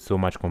these people with so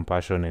much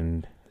compassion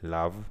and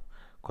love,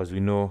 because we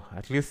know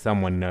at least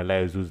someone in our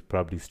lives who's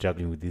probably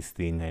struggling with this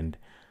thing and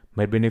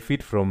might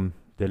benefit from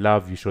the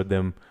love you showed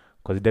them,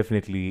 because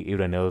definitely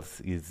everyone else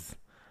is,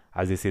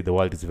 as they say, the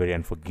world is very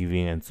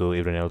unforgiving, and so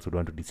everyone else would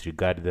want to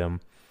disregard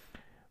them.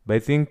 But I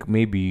think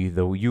maybe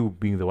you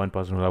being the one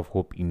person who have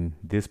hope in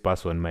this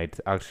person might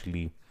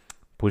actually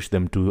push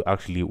them to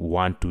actually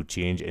want to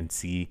change and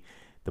see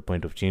the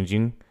point of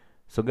changing.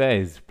 So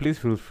guys, please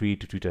feel free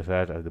to tweet us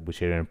at the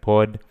Busharian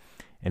Pod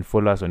and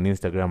follow us on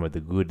Instagram at the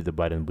Good, the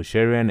Bad, and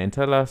Busharian, and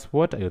tell us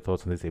what are your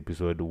thoughts on this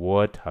episode.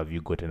 What have you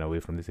gotten away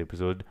from this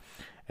episode?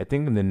 I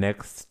think in the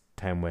next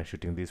time we're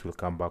shooting this, we'll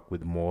come back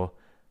with more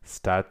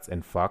stats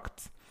and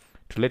facts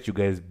to let you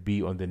guys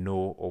be on the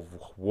know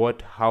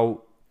of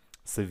how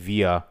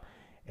severe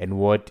and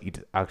what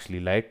it's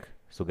actually like.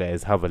 So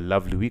guys, have a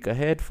lovely week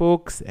ahead,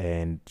 folks,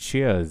 and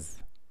cheers.